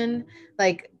attention.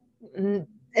 Like,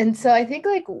 and so I think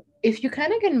like if you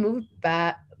kind of can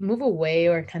move away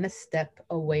or kind of step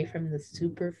away from the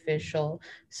superficial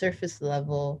surface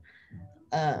level,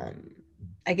 I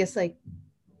guess like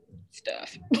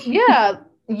stuff. Yeah.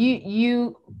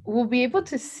 You will be able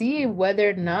to see whether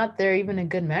or not they're even a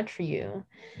good match for you.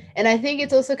 And I think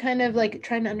it's also kind of like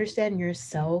trying to understand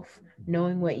yourself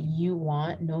knowing what you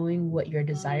want, knowing what your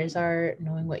desires are,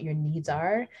 knowing what your needs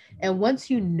are. And once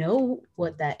you know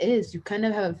what that is, you kind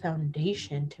of have a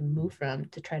foundation to move from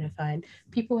to try to find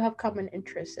people who have common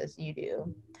interests as you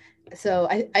do. So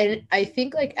I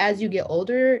think like as you get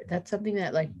older, that's something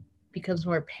that like becomes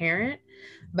more apparent.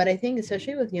 But I think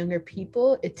especially with younger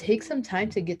people, it takes some time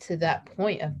to get to that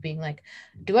point of being like,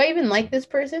 do I even like this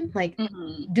person? Like,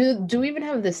 do we even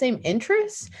have the same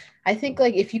interests? I think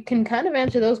like if you can kind of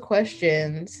answer those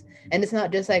questions, and it's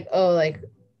not just like, oh, like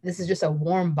this is just a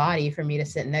warm body for me to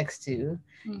sit next to,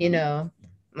 you know,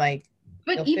 like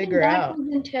but you'll figure out.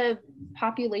 Comes into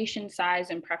population size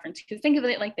and preference, because think of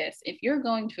it like this: if you're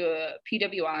going to a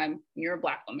PWI, you're a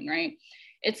Black woman, right?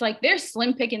 It's like there's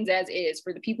slim pickings as is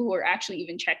for the people who are actually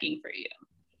even checking for you.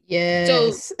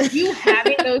 Yes. So you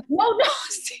having those, no,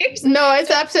 seriously. No,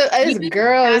 it's absolutely, this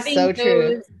girl is so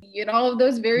true. You know,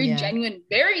 those very genuine,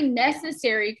 very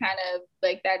necessary kind of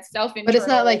like that self-internal. But it's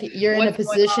not like you're in a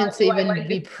position to even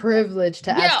be privileged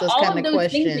to ask those kind of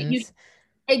questions.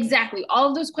 Exactly. All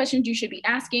of those questions you should be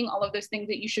asking, all of those things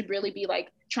that you should really be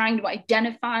like trying to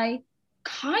identify,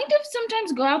 kind of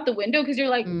sometimes go out the window because you're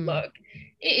like, look,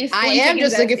 I am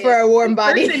just looking for a warm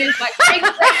body. Is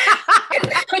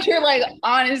like, you're like,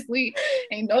 honestly,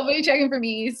 ain't nobody checking for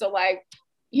me. So like,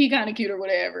 he kind of cute or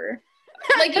whatever.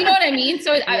 Like, you know what I mean?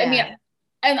 So I mean,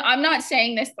 and I'm not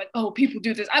saying this like, oh, people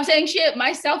do this. I'm saying shit,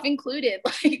 myself included.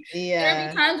 Like, there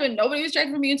be times when nobody was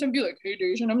checking for me and some be like, hey,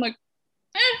 dude, and I'm like,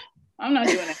 I'm not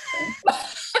doing anything.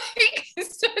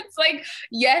 So it's like,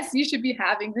 yes, you should be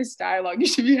having this dialogue. You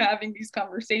should be having these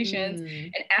conversations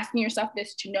and asking yourself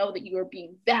this to know that you are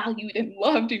being valued and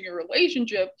loved in your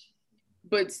relationship.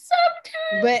 But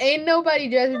sometimes, but ain't nobody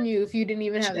judging you if you didn't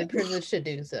even have the privilege to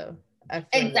do so.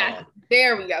 Exactly. That.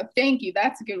 There we go. Thank you.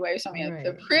 That's a good way of summing up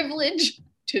the privilege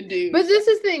to do. But this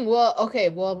is the thing. Well, okay.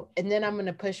 Well, and then I'm going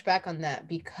to push back on that,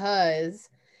 because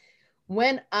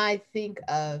when I think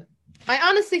of, I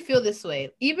honestly feel this way.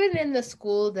 Even in the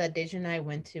school that Deja and I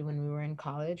went to when we were in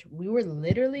college, we were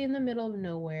literally in the middle of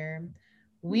nowhere.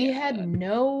 We had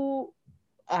no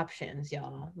options,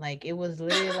 y'all. Like, it was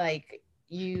literally like,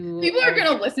 people are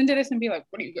gonna listen to this and be like,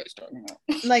 what are you guys talking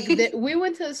about? Like we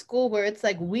went to a school where it's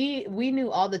like we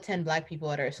knew all the 10 Black people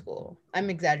at our school. I'm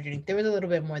exaggerating. There was a little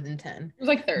bit more than 10. It was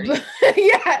like 30.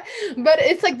 But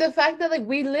it's like the fact that like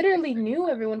we literally knew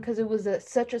everyone because it was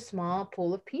such a small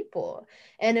pool of people.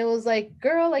 And it was like,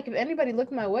 girl, like if anybody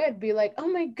looked my way, I'd be like, oh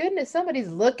my goodness, somebody's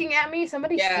looking at me,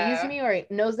 somebody sees me or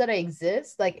knows that I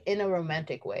exist, like in a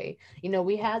romantic way. You know,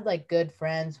 we had like good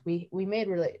friends. We made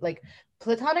like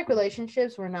platonic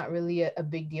relationships were not really a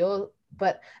big deal,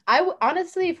 but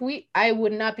honestly, I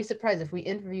would not be surprised if we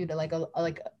interviewed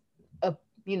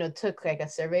took like a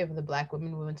survey of the Black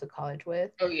women we went to college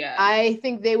with. Oh yeah. I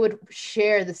think they would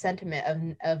share the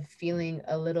sentiment of feeling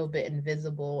a little bit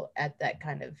invisible at that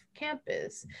kind of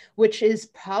campus, which is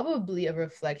probably a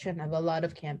reflection of a lot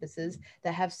of campuses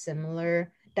that have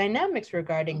similar dynamics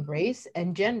regarding race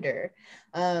and gender.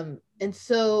 And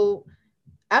so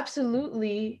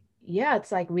absolutely, yeah,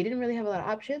 it's like we didn't really have a lot of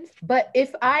options, but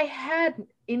if I had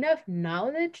enough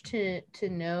knowledge to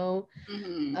know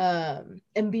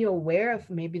and be aware of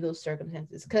maybe those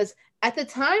circumstances, because at the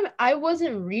time I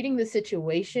wasn't reading the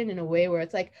situation in a way where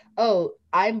it's like, oh,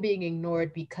 I'm being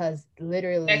ignored because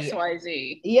literally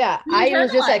XYZ. Yeah, I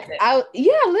was just like,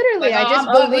 literally, like, I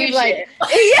just believe like,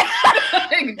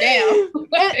 like, damn,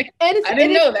 I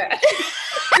didn't know that.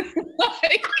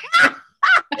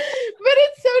 But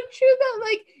it's so true that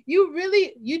like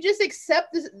you just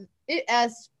accept it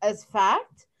as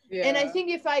fact. And I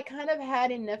think if I kind of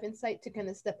had enough insight to kind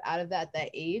of step out of that at that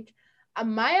age,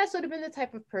 my ass would have been the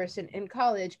type of person in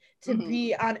college to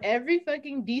be on every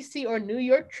fucking DC or New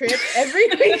York trip every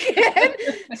weekend,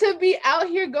 to be out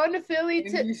here going to Philly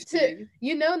to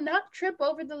not trip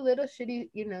over the little shitty,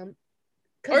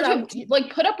 or to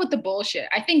like put up with the bullshit.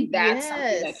 I think that's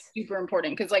something that's super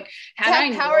important, because like had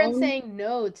I power in saying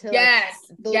no to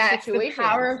those situations. The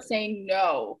power of saying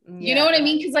no. You know what I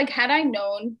mean? Because like had I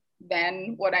known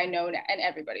then what I know now, and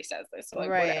everybody says this, so like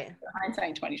whatever,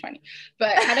 hindsight 2020.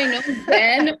 But had I known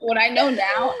then what I know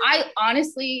now, I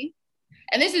honestly,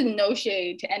 and this is no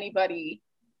shade to anybody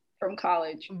from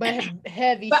college, but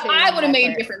heavy. But I would have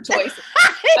made different choices.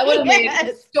 I would have made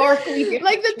historically different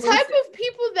like the type of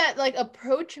people that like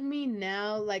approach me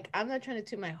now. Like, I'm not trying to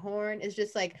toot my horn. It's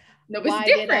just like, why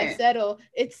did I settle?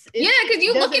 It's because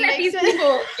you looking at these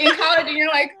people in college and you're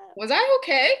like, was I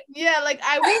okay? Yeah, like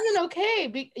I wasn't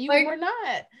okay. You were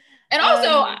not. And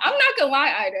also, I'm not gonna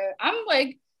lie, Ida. I'm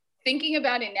like thinking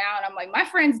about it now, and I'm like, my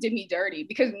friends did me dirty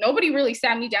because nobody really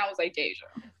sat me down and was like, Deja.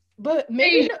 But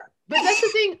maybe. But that's the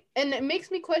thing, and it makes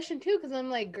me question too, because I'm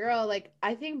like, girl, like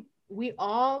I think we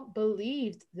all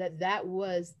believed that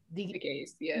was the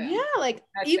case. Yeah. Yeah, like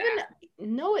That's even sad.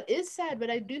 no, it is sad, but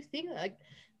I do think like,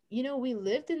 we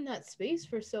lived in that space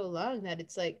for so long that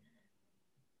it's like,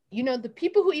 the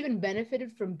people who even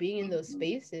benefited from being in those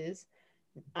spaces,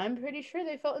 I'm pretty sure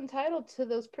they felt entitled to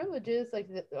those privileges, like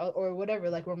or whatever,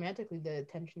 like romantically the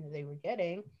attention that they were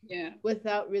getting. Yeah.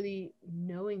 Without really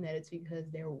knowing that it's because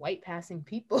they're white passing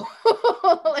people.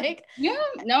 Like, yeah,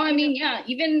 no, I mean, yeah,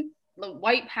 even the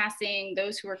white passing,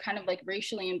 those who are kind of like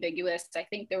racially ambiguous, I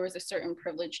think there was a certain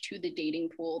privilege to the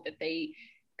dating pool that they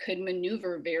could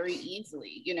maneuver very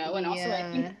easily, and also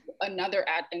I think another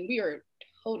and we are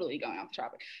totally going off the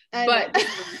topic, but this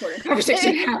is an important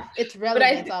conversation to have. It's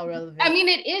relevant. It's all relevant. I mean,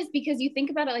 it is, because you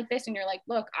think about it like this and you're like,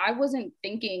 look, I wasn't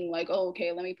thinking like, oh,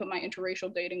 okay, let me put my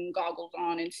interracial dating goggles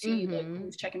on and see like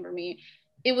who's checking for me.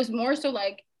 It was more so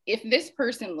like, if this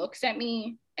person looks at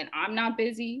me and I'm not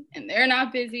busy and they're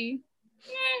not busy,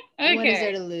 okay. What is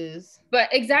there to lose? But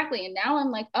exactly. And now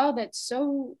I'm like, oh, that's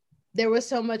so. There was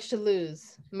so much to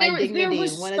lose. My dignity. There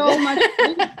was so much.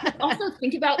 Also,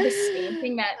 think about the same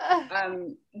thing that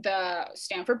the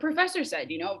Stanford professor said.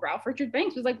 Ralph Richard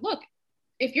Banks was like, look,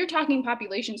 if you're talking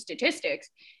population statistics,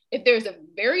 if there's a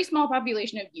very small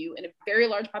population of you and a very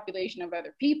large population of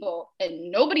other people and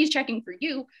nobody's checking for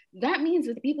you, that means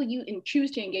that the people you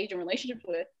choose to engage in relationships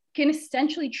with can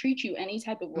essentially treat you any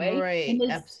type of way. Right. And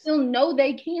they still know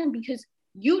they can, because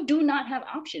you do not have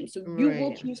options. So you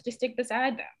will choose to stick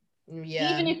beside them.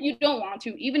 Yeah. Even if you don't want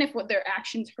to, even if what their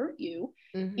actions hurt you,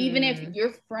 even if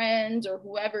your friends or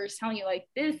whoever is telling you like,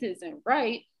 this isn't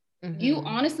right, you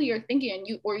honestly are thinking,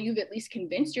 you've at least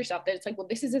convinced yourself that it's like, well,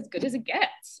 this is as good as it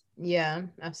gets. Yeah,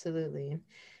 absolutely.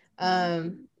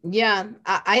 Yeah,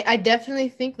 I definitely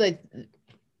think like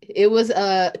it was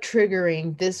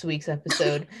triggering this week's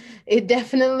episode. It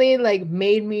definitely like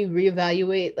made me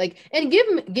reevaluate like and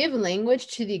give language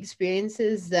to the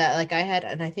experiences that like I had,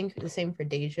 and I think the same for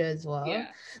Deja as well. Yeah.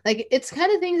 Like it's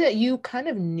kind of things that you kind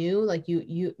of knew, like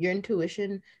your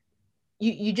intuition,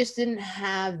 you just didn't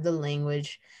have the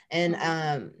language. And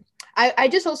I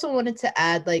just also wanted to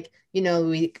add, like,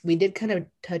 we did kind of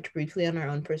touch briefly on our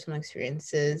own personal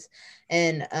experiences,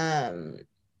 and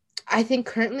I think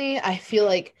currently I feel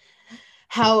like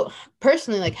how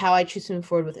I choose to move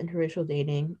forward with interracial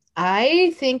dating.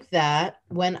 I think that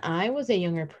when I was a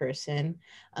younger person,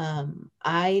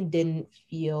 I didn't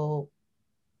feel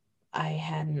I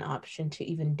had an option to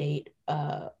even date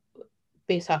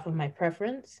based off of my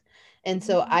preference. And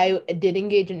so I did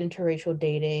engage in interracial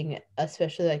dating,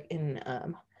 especially like in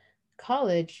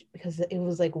college, because it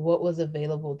was like what was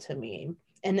available to me.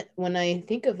 And when I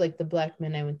think of like the Black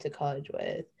men I went to college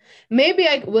with, maybe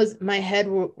my head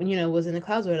was in the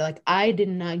clouds where like I did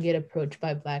not get approached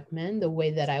by Black men the way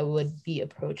that I would be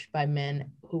approached by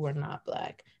men who were not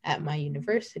Black at my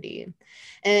university.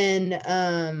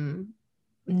 And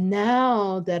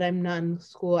now that I'm not in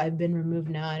school, I've been removed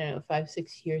now, I don't know,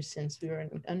 5-6 years since we were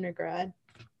in undergrad.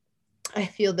 I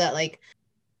feel that like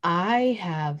I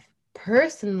have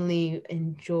personally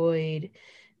enjoyed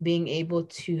being able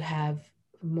to have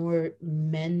more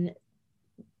men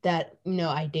that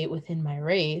I date within my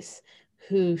race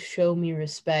who show me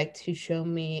respect, who show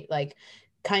me like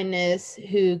kindness,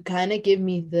 who kind of give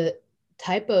me the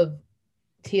type of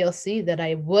TLC that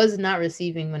I was not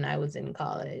receiving when I was in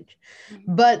college.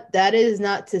 But that is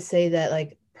not to say that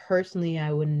like personally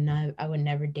I would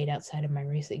never date outside of my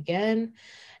race again.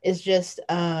 It's just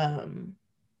I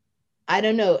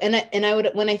don't know. And I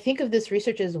would, when I think of this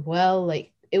research as well,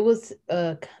 like it was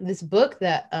this book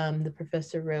that the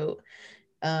professor wrote.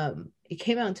 It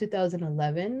came out in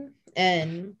 2011,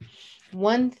 and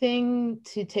one thing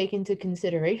to take into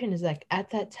consideration is like at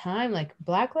that time, like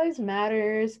Black Lives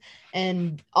Matters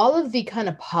and all of the kind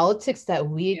of politics that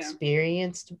we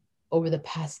experienced over the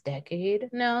past decade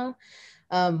now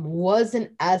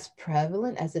wasn't as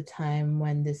prevalent as the time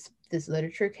when this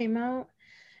literature came out.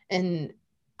 And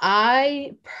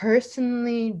I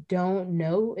personally don't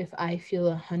know if I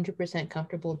feel 100%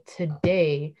 comfortable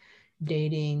today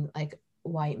dating like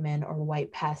white men or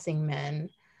white passing men,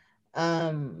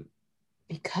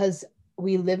 because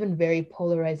we live in very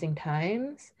polarizing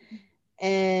times,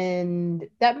 and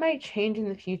that might change in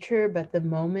the future, but at the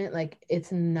moment, like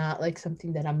it's not like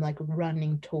something that I'm like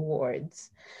running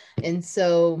towards. And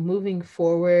so moving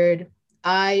forward,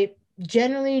 I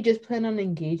generally just plan on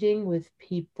engaging with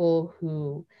people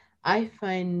who I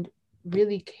find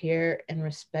really care and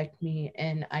respect me,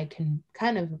 and I can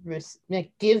kind of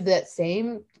like give that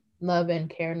same love and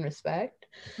care and respect.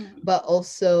 But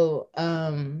also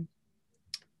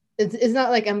it's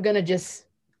not like I'm gonna just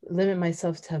limit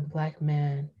myself to a Black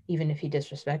man, even if he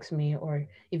disrespects me, or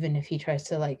even if he tries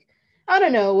to, like, I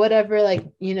don't know, whatever, like,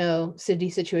 you know, city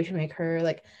situation may occur.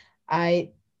 Like,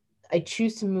 I I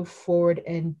choose to move forward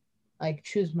and like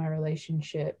choose my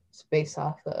relationships based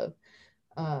off of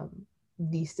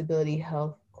the stability,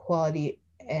 health, quality,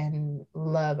 and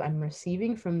love I'm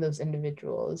receiving from those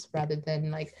individuals, rather than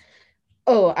like,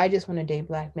 oh, I just want to date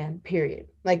Black man, period.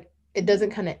 Like, it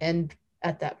doesn't kind of end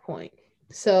at that point.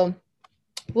 So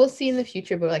we'll see in the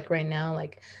future, but like right now,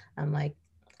 like I'm like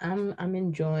I'm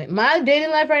enjoying my dating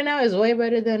life right now is way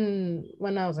better than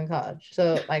when I was in college.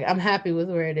 So like I'm happy with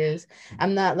where it is.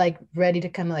 I'm not like ready to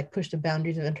kind of like push the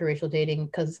boundaries of interracial dating,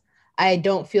 because I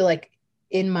don't feel like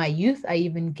in my youth I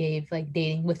even gave like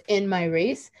dating within my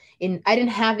race, and I didn't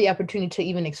have the opportunity to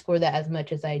even explore that as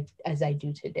much as I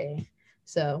do today.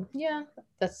 So yeah,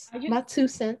 that's my 2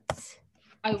 cents.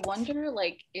 I wonder,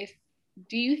 like, if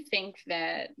do you think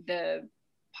that the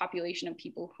population of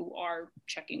people who are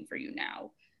checking for you now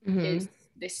is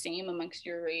the same amongst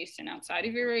your race and outside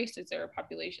of your race? Is there a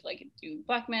population, like, do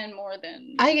Black men more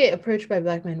than... I get approached by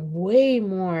Black men way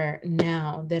more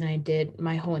now than I did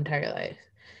my whole entire life.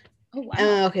 Oh,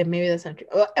 wow. Okay, maybe that's not true.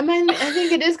 I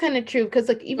think it is kind of true, because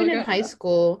like even in high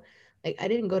school, like I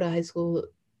didn't go to high school.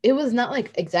 It was not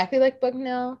like exactly like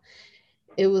Bucknell.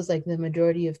 It was like the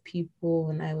majority of people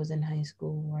when I was in high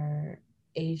school were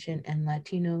Asian and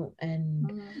Latino,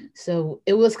 and so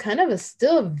it was kind of a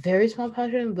still a very small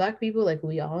population of Black people. Like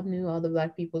we all knew all the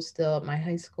Black people still at my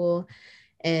high school,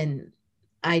 and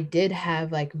I did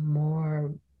have like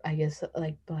more, I guess,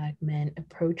 like Black men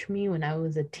approach me when I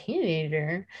was a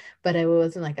teenager, but it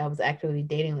wasn't like I was actively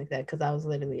dating like that, because I was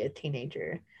literally a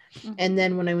teenager. And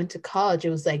then when I went to college, it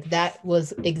was like that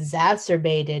was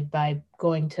exacerbated by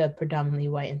going to a predominantly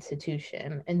white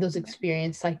institution. And those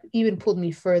experiences like even pulled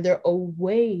me further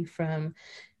away from,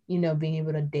 you know, being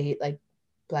able to date like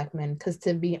Black men. Because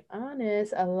to be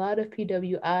honest, a lot of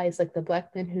PWIs, like the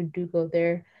Black men who do go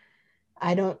there,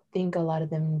 I don't think a lot of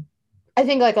them, I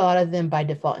think like a lot of them by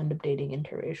default end up dating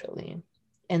interracially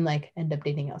and like end up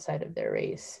dating outside of their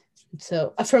race.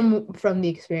 So from the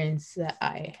experience that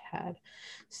I had.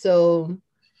 So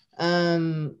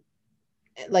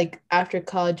like after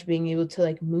college, being able to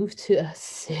like move to a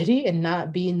city and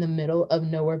not be in the middle of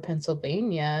nowhere,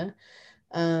 Pennsylvania,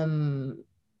 that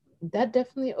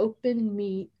definitely opened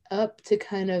me up to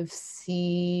kind of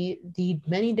see the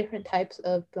many different types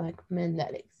of Black men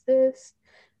that exist,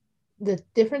 the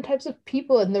different types of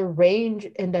people, and the range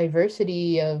and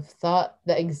diversity of thought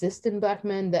that exist in Black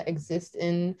men, that exist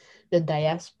in the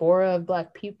diaspora of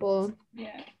Black people.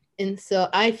 Yeah. And so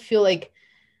I feel like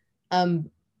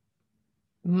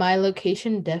my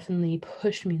location definitely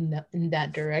pushed me in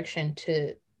that direction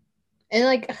to, and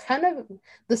like kind of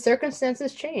the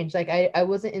circumstances changed. Like I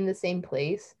wasn't in the same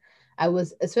place. I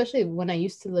was, especially when I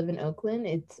used to live in Oakland,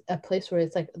 it's a place where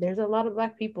it's like there's a lot of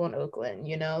Black people in Oakland,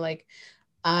 you know, like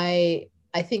I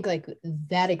think like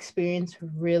that experience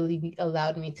really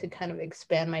allowed me to kind of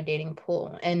expand my dating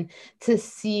pool and to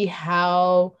see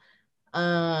how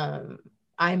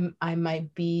I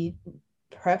might be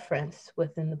preferenced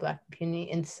within the Black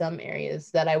community in some areas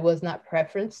that I was not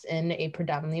preferenced in a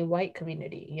predominantly white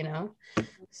community, you know?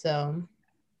 So.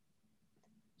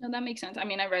 No, that makes sense. I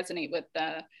mean, I resonate with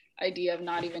the idea of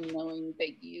not even knowing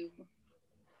that you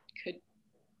could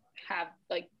have,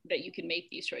 like, that you can make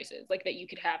these choices, like that you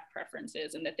could have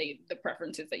preferences, and that the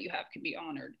preferences that you have can be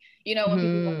honored. You know, when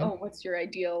people are like, oh, what's your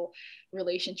ideal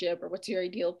relationship, or what's your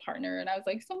ideal partner? And I was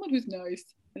like, someone who's nice.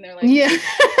 And they're like, yeah.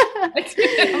 I'm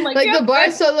like, like yeah, the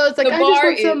bar so low. It's like, I just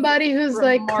want somebody who's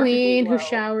like clean, low. who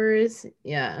showers.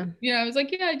 Yeah. You know, I was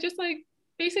like, yeah, just like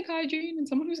basic hygiene and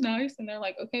someone who's nice. And they're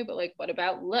like, okay, but like, what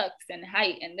about looks and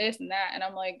height and this and that? And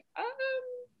I'm like, yeah,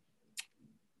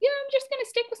 I'm just gonna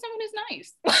stick with someone who's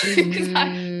nice.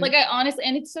 I honestly,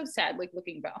 and it's so sad, like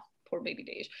looking back, poor baby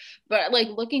Dej, but like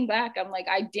looking back, I'm like,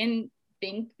 I didn't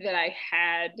think that I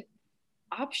had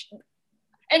options.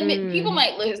 And people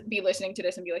might be listening to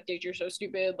this and be like, Dej, you're so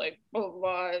stupid, like, blah, blah,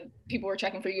 blah. People were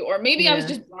checking for you, or maybe I was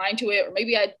just blind to it, or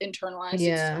maybe I internalized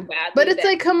it so badly. But it's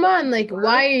like, come on, like,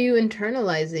 why are you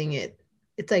internalizing it?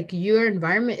 It's like your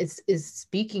environment is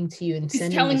speaking to you and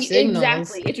sending you signals.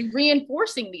 Exactly. It's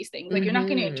reinforcing these things. Like, you're not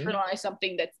going to internalize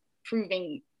something that's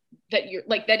proving that you're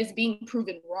like, that is being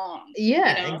proven wrong.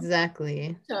 Yeah, you know?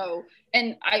 Exactly. So,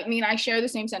 and I mean, I share the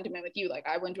same sentiment with you. Like,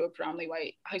 I went to a predominantly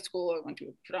white high school. I went to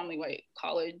a predominantly white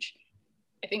college.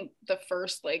 I think the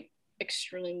first like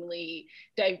extremely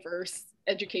diverse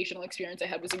educational experience I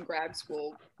had was in grad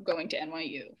school, going to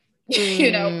NYU.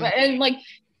 You know, but and like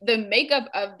the makeup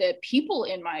of the people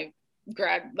in my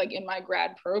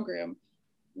grad program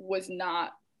was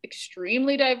not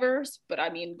extremely diverse, but I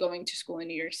mean, going to school in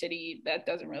New York City, that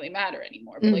doesn't really matter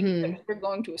anymore. But like, if you're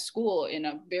going to a school in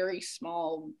a very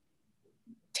small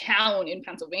town in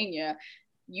Pennsylvania,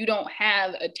 you don't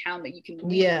have a town that you can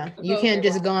leave. You can't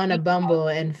just go on a Bumble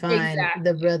and find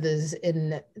the brothers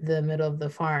in the middle of the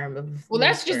farm of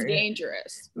that's just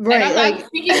dangerous, right? And I'm not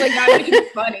speaking like not making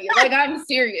it funny, like I'm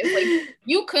serious. Like,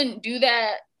 you couldn't do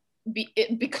that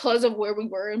because of where we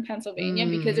were in Pennsylvania,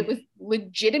 because it was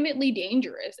legitimately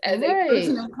dangerous as a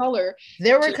person of color.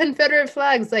 There were Confederate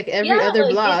flags like every other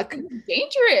block. It was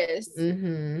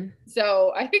dangerous.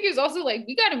 So I think it's also like,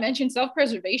 we got to mention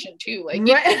self-preservation too. Like,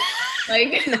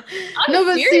 like no,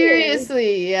 but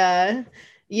seriously,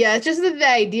 it's just the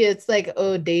idea. It's like,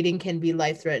 oh, dating can be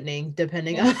life-threatening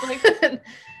depending on.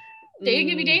 Dating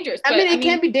can be dangerous. I mean, it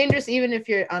can be dangerous even if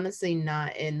you're honestly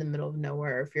not in the middle of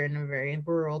nowhere. If you're in a very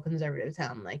rural, conservative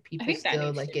town, like people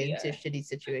still like get into shitty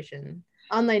situations.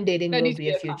 Online dating will be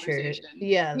a future.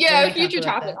 A future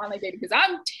topic. Online dating, because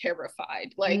I'm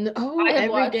terrified. Like, I have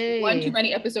watched one too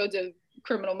many episodes of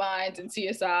Criminal Minds and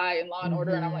CSI and Law and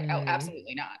Order, and I'm like, oh,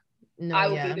 absolutely not. No, I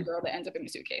will be the girl that ends up in the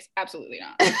suitcase. Absolutely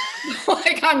not.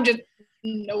 Like, I'm just.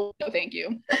 No, thank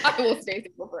you. I will stay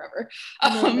single forever.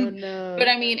 No. But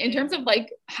I mean, in terms of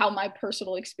like how my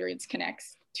personal experience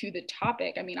connects to the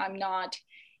topic, I mean, I'm not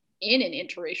in an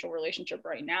interracial relationship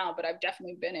right now, but I've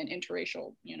definitely been in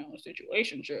interracial,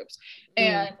 situationships.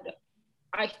 And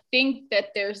I think that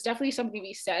there's definitely something to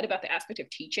be said about the aspect of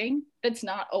teaching that's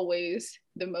not always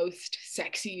the most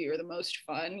sexy or the most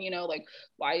fun, like,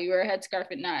 why do you wear a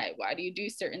headscarf at night? Why do you do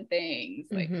certain things?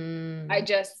 Like,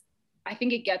 I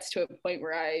think it gets to a point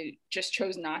where I just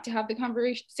chose not to have the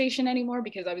conversation anymore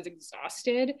because I was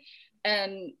exhausted.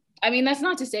 And I mean, that's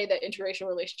not to say that interracial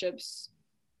relationships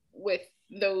with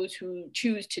those who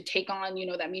choose to take on,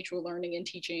 that mutual learning and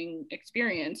teaching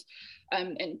experience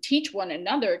and teach one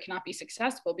another cannot be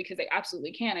successful, because they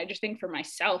absolutely can. I just think for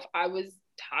myself, I was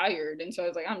tired. And so I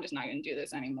was like, I'm just not going to do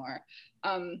this anymore.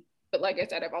 But like I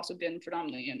said, I've also been in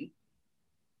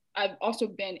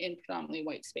predominantly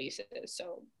white spaces.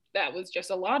 So that was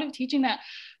just a lot of teaching that,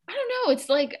 I don't know, it's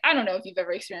like, I don't know if you've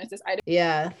ever experienced this.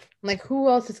 Like, who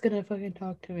else is gonna fucking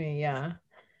talk to me?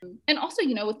 And also,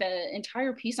 with the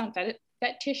entire piece on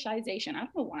fetishization, I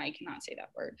don't know why I cannot say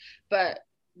that word, but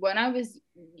when I was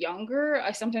younger,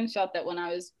 I sometimes felt that when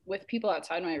I was with people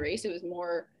outside my race, it was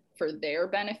more for their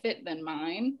benefit than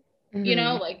mine.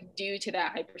 Like, due to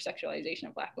that hypersexualization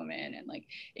of Black women and like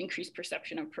increased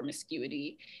perception of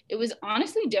promiscuity, it was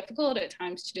honestly difficult at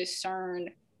times to discern,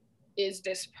 is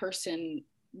this person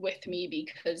with me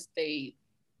because they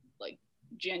like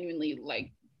genuinely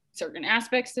like certain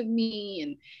aspects of me,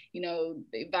 and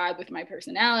they vibe with my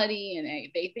personality, and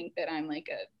they think that I'm like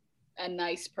a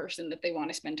nice person that they want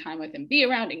to spend time with and be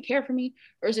around and care for me,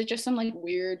 or is it just some like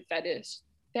weird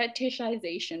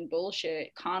fetishization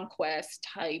bullshit conquest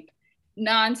type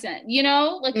nonsense,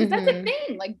 like, because that's a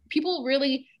thing, like, people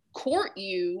really court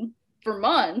you for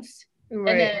months and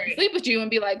then sleep with you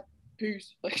and be like,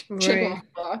 peace, like, check off the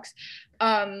box.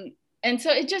 And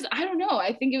so it just, I don't know,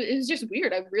 I think it was just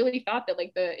weird. I really thought that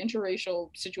like the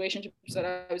interracial situationships that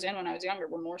I was in when I was younger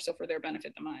were more so for their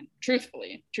benefit than mine,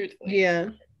 truthfully.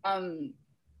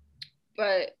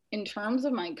 But in terms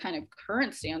of my kind of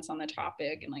current stance on the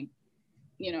topic, and like,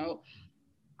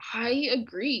 I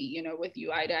agree, with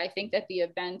you, Ida. I think that the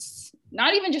events,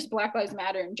 not even just Black Lives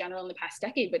Matter in general in the past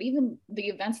decade, but even the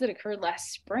events that occurred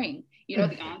last spring,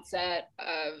 the onset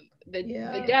of the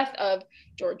death of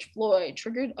George Floyd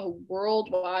triggered a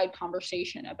worldwide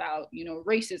conversation about,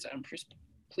 racism,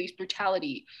 police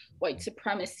brutality, white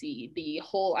supremacy, the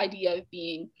whole idea of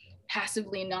being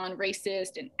passively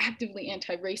non-racist and actively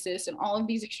anti-racist, and all of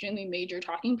these extremely major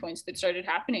talking points that started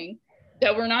happening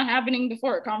that were not happening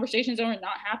before, conversations that were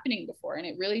not happening before. And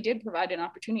it really did provide an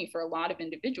opportunity for a lot of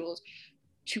individuals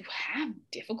to have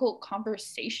difficult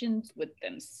conversations with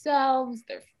themselves,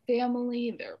 their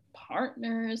family, their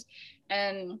partners.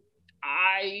 And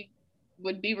I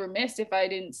would be remiss if I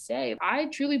didn't say, I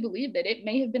truly believe that it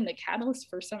may have been the catalyst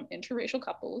for some interracial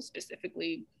couples,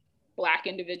 specifically Black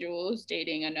individuals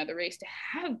dating another race, to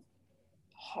have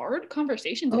hard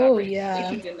conversations about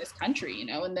relations in this country,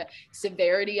 and the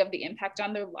severity of the impact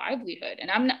on their livelihood.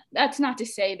 And that's not to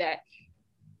say that,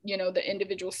 the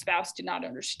individual spouse did not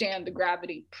understand the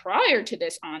gravity prior to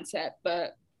this onset,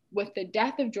 but with the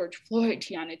death of George Floyd,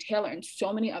 Tiana Taylor, and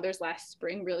so many others last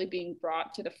spring really being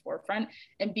brought to the forefront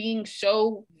and being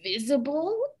so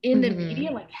visible in the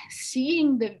media, like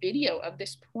seeing the video of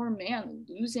this poor man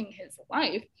losing his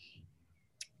life,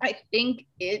 I think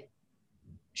it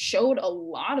showed a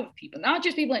lot of people, not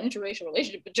just people in interracial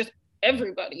relationships, but just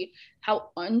everybody how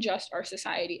unjust our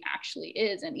society actually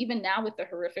is. And even now with the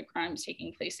horrific crimes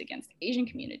taking place against the Asian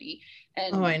community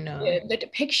and I know. the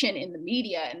depiction in the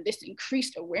media and this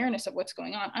increased awareness of what's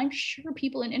going on, I'm sure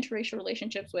people in interracial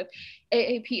relationships with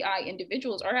AAPI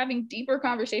individuals are having deeper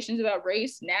conversations about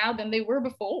race now than they were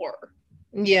before.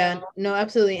 Yeah, no,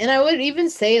 absolutely. And I would even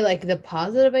say like the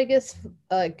positive, I guess,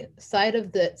 like side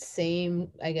of the same,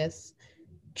 I guess,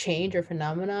 change or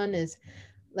phenomenon is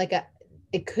like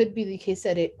it could be the case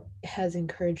that it has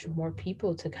encouraged more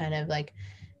people to kind of like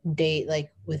date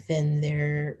like within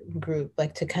their group,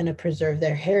 like to kind of preserve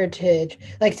their heritage,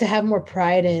 like to have more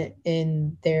pride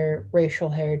in their racial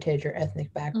heritage or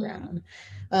ethnic background.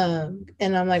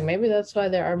 And I'm like, maybe that's why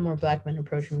there are more Black men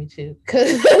approaching me too,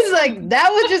 because it's like that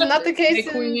was just not the case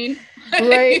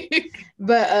right.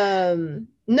 But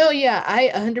no, yeah,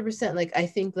 I 100% like, I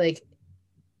think like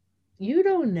you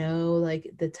don't know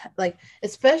like like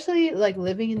especially like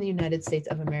living in the United States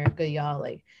of America, y'all,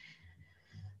 like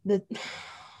the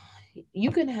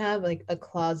you can have like a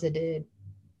closeted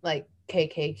like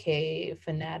KKK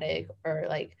fanatic or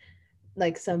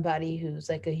like somebody who's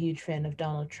like a huge fan of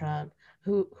Donald Trump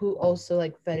who also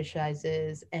like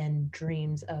fetishizes and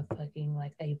dreams of fucking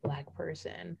like a Black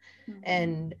person.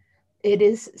 And it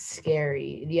is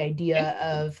scary, the idea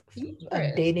of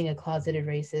dating a closeted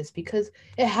racist, because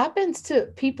it happens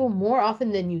to people more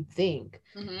often than you think.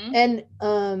 And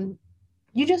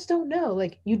you just don't know.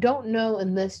 Like, you don't know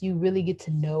unless you really get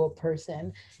to know a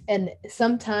person. And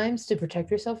sometimes to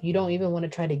protect yourself, you don't even want to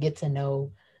try to get to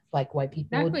know like white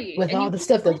people with all the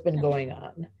stuff that's been going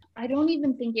on. I don't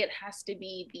even think it has to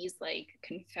be these like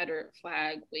Confederate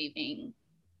flag waving.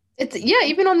 It's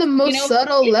even on the most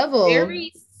subtle level.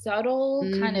 Very subtle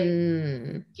kind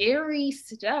of scary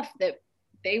stuff that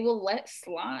they will let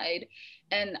slide.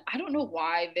 And I don't know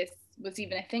why this was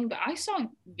even a thing, but I saw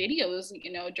videos,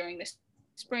 during this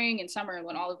spring and summer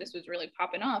when all of this was really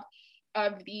popping off,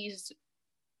 of these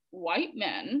white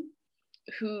men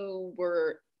who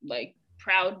were like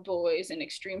Proud Boys and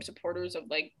extreme supporters of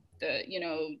like the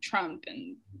Trump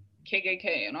and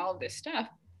KKK and all of this stuff,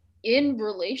 in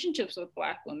relationships with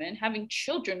Black women, having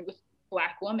children with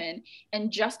Black women,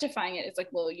 and justifying it. It's like,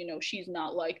 well, she's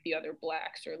not like the other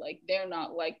Blacks, or like they're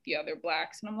not like the other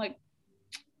Blacks. And I'm like,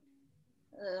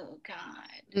 oh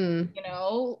God,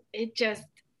 it just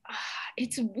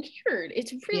it's weird.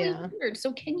 It's really weird.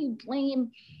 So can you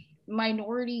blame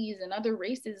minorities and other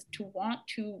races to want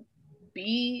to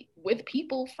be with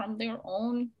people from their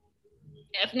own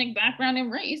ethnic background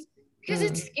and race? Because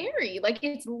it's scary. Like,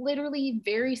 it's literally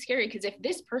very scary, because if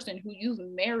this person who you've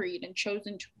married and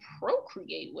chosen to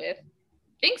procreate with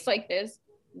thinks like this,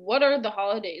 what are the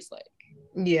holidays like?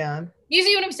 Yeah. You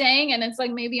see what I'm saying? And it's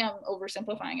like, maybe I'm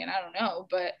oversimplifying it, I don't know,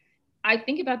 but I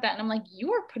think about that and I'm like,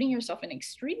 you are putting yourself in an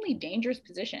extremely dangerous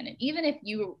position. And even if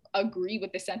you agree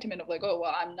with the sentiment of like, oh,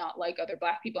 well, I'm not like other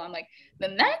Black people, I'm like,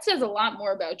 then that says a lot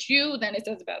more about you than it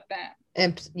says about them.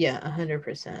 And yeah,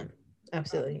 100%.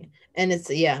 Absolutely. And it's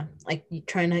like you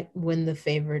trying to win the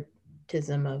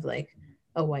favoritism of like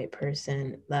a white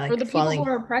person, like for the people who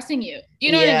are oppressing you.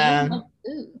 You know what I mean? Like,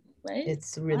 ooh, what?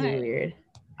 It's really weird.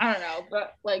 I don't know,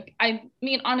 but like, I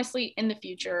mean, honestly, in the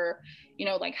future,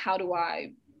 like, how do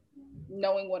I,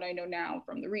 knowing what I know now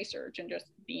from the research and just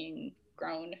being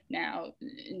grown now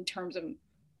in terms of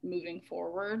moving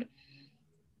forward,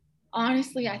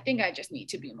 honestly, I think I just need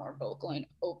to be more vocal and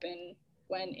open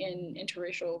when in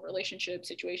interracial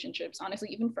relationships, situationships, honestly,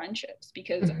 even friendships,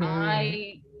 because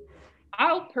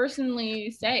I'll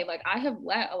personally say, like, I have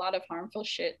let a lot of harmful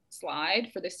shit slide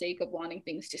for the sake of wanting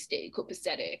things to stay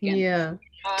copacetic. And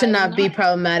to not be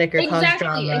problematic or cause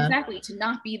drama. Exactly. To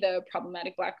not be the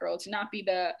problematic Black girl, to not be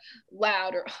the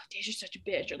loud or, oh, Deja's such a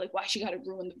bitch, or like, why she got to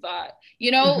ruin the vibe.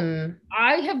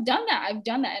 I have done that. I've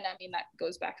done that. And I mean, that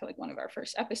goes back to like one of our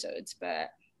first episodes,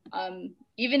 but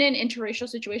even in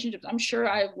interracial situationships, I'm sure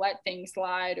I've let things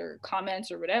slide or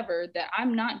comments or whatever that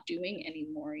I'm not doing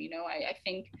anymore. I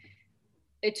think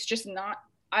it's just not,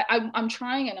 I'm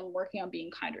trying and I'm working on being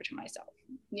kinder to myself,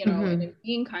 and in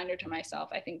being kinder to myself,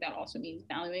 I think that also means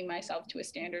valuing myself to a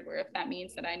standard where if that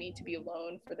means that I need to be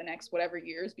alone for the next whatever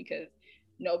years because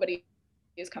nobody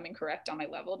is coming correct on my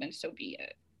level, then so be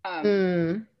it.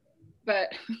 But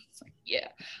yeah.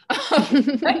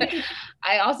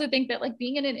 I also think that like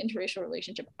being in an interracial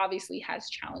relationship obviously has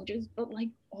challenges, but like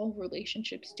all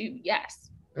relationships do,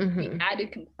 yes. The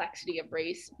added complexity of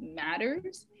race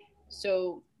matters.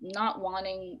 So not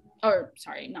waiting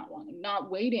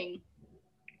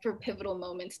for pivotal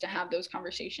moments to have those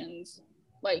conversations,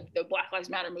 like the Black Lives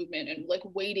Matter movement, and like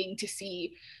waiting to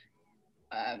see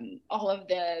all of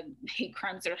the hate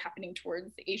crimes that are happening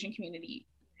towards the Asian community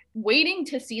waiting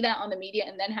to see that on the media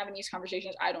and then having these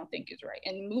conversations, I don't think is right.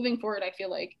 And moving forward, I feel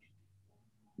like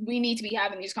we need to be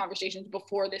having these conversations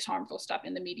before this harmful stuff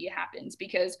in the media happens,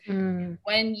 because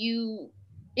when you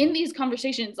in these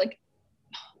conversations, like,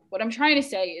 what I'm trying to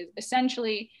say is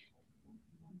essentially,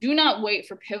 do not wait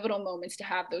for pivotal moments to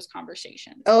have those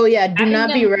conversations. Oh yeah, do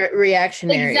not be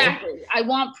reactionary. Exactly. I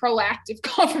want proactive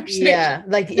conversations. Yeah,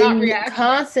 like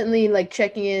constantly like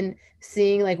checking in,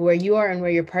 seeing like where you are and where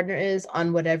your partner is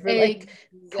on whatever like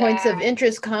points of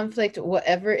interest, conflict,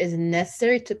 whatever is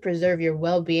necessary to preserve your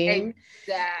well-being.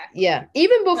 Exactly. Yeah,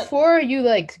 even before you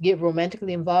like get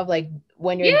romantically involved, like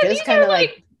when you're just kind of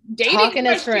like dating talking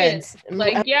as friends,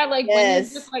 like when you're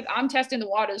just like, I'm testing the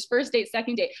waters, first date,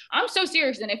 second date, I'm so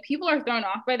serious. And if people are thrown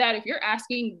off by that, if you're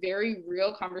asking very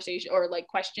real conversation or like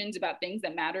questions about things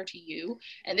that matter to you,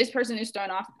 and this person is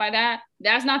thrown off by that,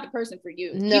 that's not the person for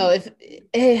you. No,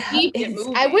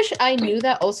 I wish I knew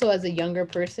that also as a younger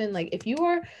person. Like if you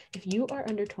are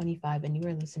under 25 and you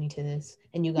are listening to this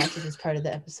and you got to this part of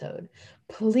the episode,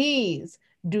 please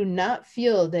do not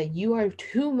feel that you are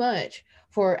too much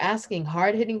for asking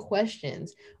hard-hitting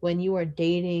questions when you are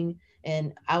dating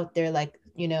and out there, like,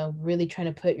 you know, really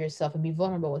trying to put yourself and be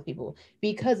vulnerable with people.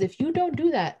 Because if you don't do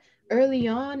that early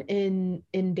on in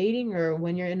dating or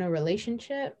when you're in a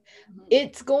relationship,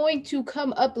 it's going to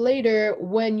come up later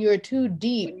when you're too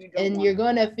deep and you're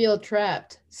going to feel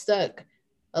trapped, stuck,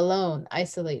 alone,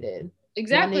 isolated.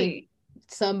 Exactly.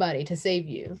 Somebody to save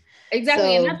you.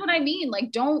 Exactly. And that's what I mean.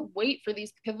 Like, don't wait for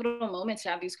these pivotal moments to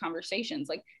have these conversations.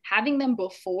 Like, having them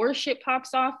before shit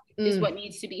pops off is what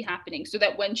needs to be happening, so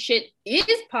that when shit is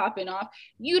popping off,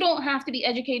 you don't have to be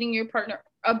educating your partner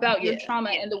about your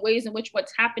trauma and the ways in which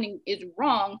what's happening is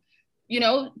wrong. You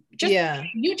know,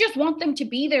 you just want them to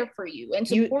be there for you and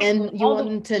support you want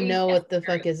them to know what the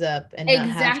fuck is up and not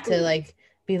have to like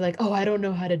be like, oh, I don't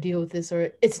know how to deal with this,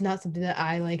 or it's not something that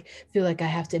I like feel like I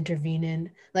have to intervene in,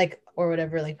 like, or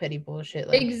whatever, like petty bullshit.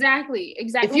 Like exactly.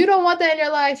 If you don't want that in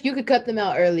your life, you could cut them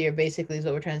out earlier, basically is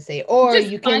what we're trying to say. Or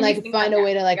just you can like find a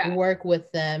way to like work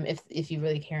with them if you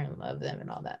really care and love them and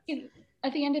all that.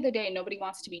 At the end of the day, nobody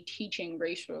wants to be teaching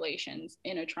race relations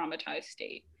in a traumatized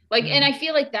state. Like, and I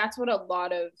feel like that's what a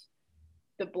lot of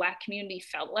the Black community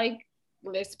felt like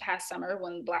this past summer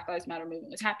when the Black Lives Matter movement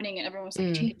was happening, and everyone was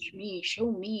like, teach me,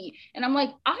 show me. And I'm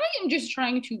like, I am just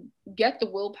trying to get the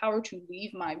willpower to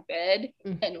leave my bed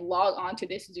and log on to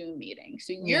this Zoom meeting.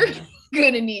 So you're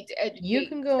gonna need to educate. You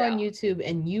can go on YouTube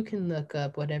and you can look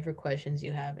up whatever questions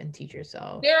you have and teach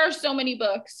yourself. There are so many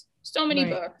books,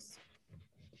 books.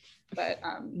 But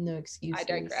no excuses. I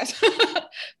digress.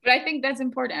 But I think that's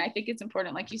important. I think it's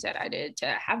important, like you said, I did, to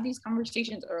have these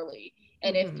conversations early.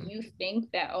 And if you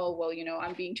think that, oh, well, you know,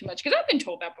 I'm being too much, because I've been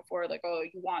told that before, like, oh,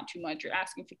 you want too much, you're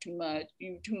asking for too much,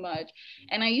 you too much.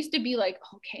 And I used to be like,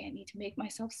 okay, I need to make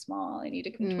myself small. I need to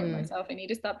contort myself. I need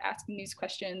to stop asking these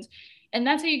questions. And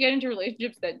that's how you get into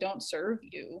relationships that don't serve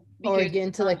you. Or get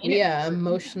into like,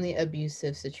 emotionally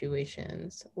abusive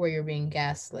situations where you're being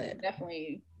gaslit.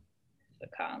 Definitely the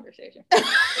conversation.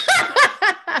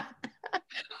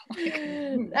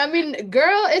 I mean,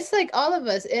 girl, it's like all of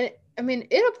us. It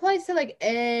applies to like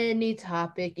any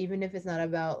topic, even if it's not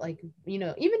about like, you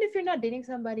know, even if you're not dating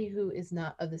somebody who is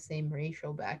not of the same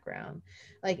racial background.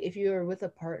 Like if you're with a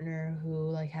partner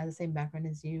who like has the same background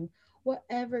as you,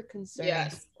 whatever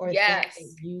concerns or things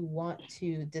that you want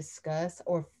to discuss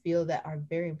or feel that are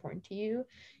very important to you,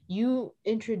 you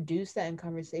introduce that in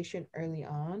conversation early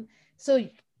on. So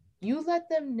you let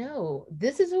them know,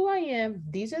 this is who I am.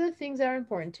 These are the things that are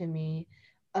important to me.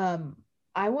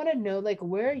 I want to know, like,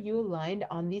 where are you aligned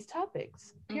on these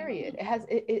topics? Period.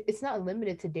 It's not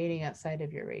limited to dating outside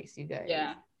of your race, you guys.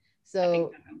 Yeah. So I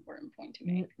think that's an important point to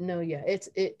make.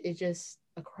 It just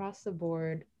across the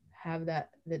board have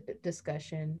the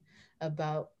discussion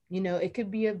about, you know, it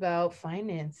could be about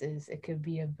finances. It could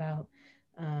be about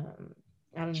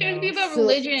I don't know. It could be about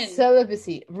religion.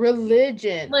 Celibacy,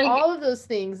 religion, like, all of those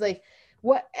things. Like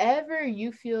whatever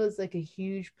you feel is like a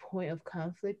huge point of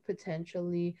conflict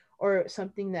potentially, or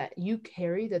something that you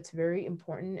carry that's very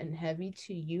important and heavy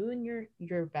to you and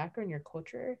your background, your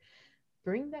culture,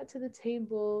 bring that to the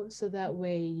table, so that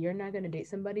way you're not going to date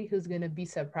somebody who's going to be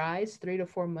surprised 3 to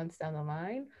 4 months down the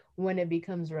line when it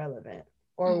becomes relevant,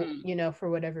 or you know, for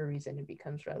whatever reason it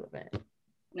becomes relevant.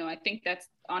 No, I think that's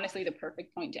honestly the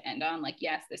perfect point to end on. Like,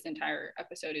 yes, this entire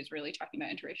episode is really talking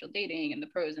about interracial dating and the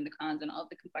pros and the cons and all of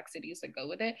the complexities that go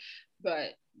with it.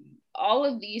 But all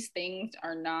of these things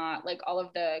are not, like, all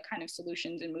of the kind of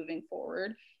solutions in moving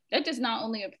forward, that does not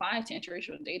only apply to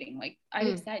interracial dating. Like I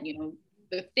have said, you know,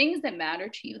 the things that matter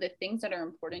to you, the things that are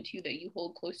important to you, that you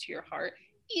hold close to your heart,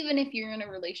 even if you're in a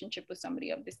relationship with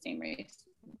somebody of the same race,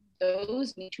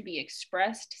 those need to be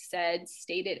expressed, said,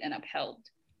 stated, and upheld.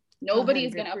 Nobody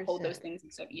is going to uphold those things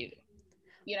except you.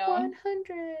 You know?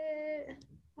 100.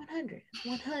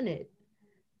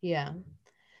 Yeah.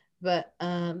 But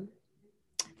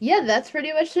yeah, that's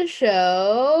pretty much the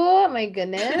show. My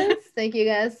goodness. Thank you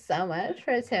guys so much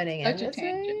for tuning in this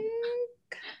week.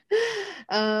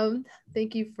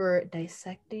 Thank you for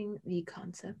dissecting the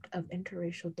concept of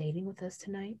interracial dating with us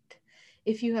tonight.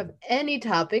 If you have any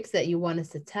topics that you want us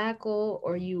to tackle,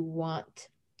 or you want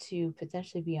to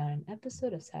potentially be on an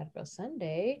episode of Sad Girl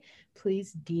Sunday,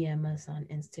 please DM us on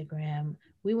Instagram.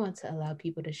 We want to allow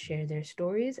people to share their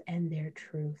stories and their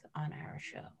truth on our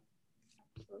show.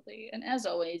 Absolutely. And as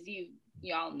always,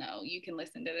 y'all know you can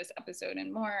listen to this episode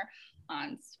and more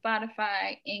on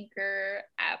Spotify, Anchor,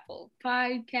 Apple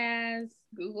Podcasts,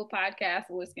 Google Podcasts.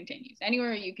 The list continues.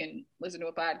 Anywhere you can listen to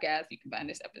a podcast, you can find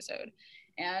this episode.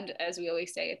 And as we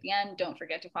always say at the end, don't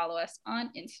forget to follow us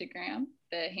on Instagram.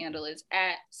 The handle is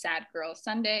at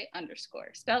sadgirlsunday_,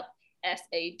 spelled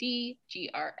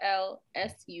SADGRLSUNDAY_.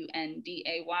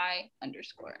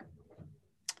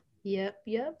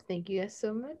 Yep. Thank you guys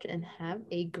so much and have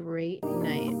a great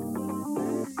night.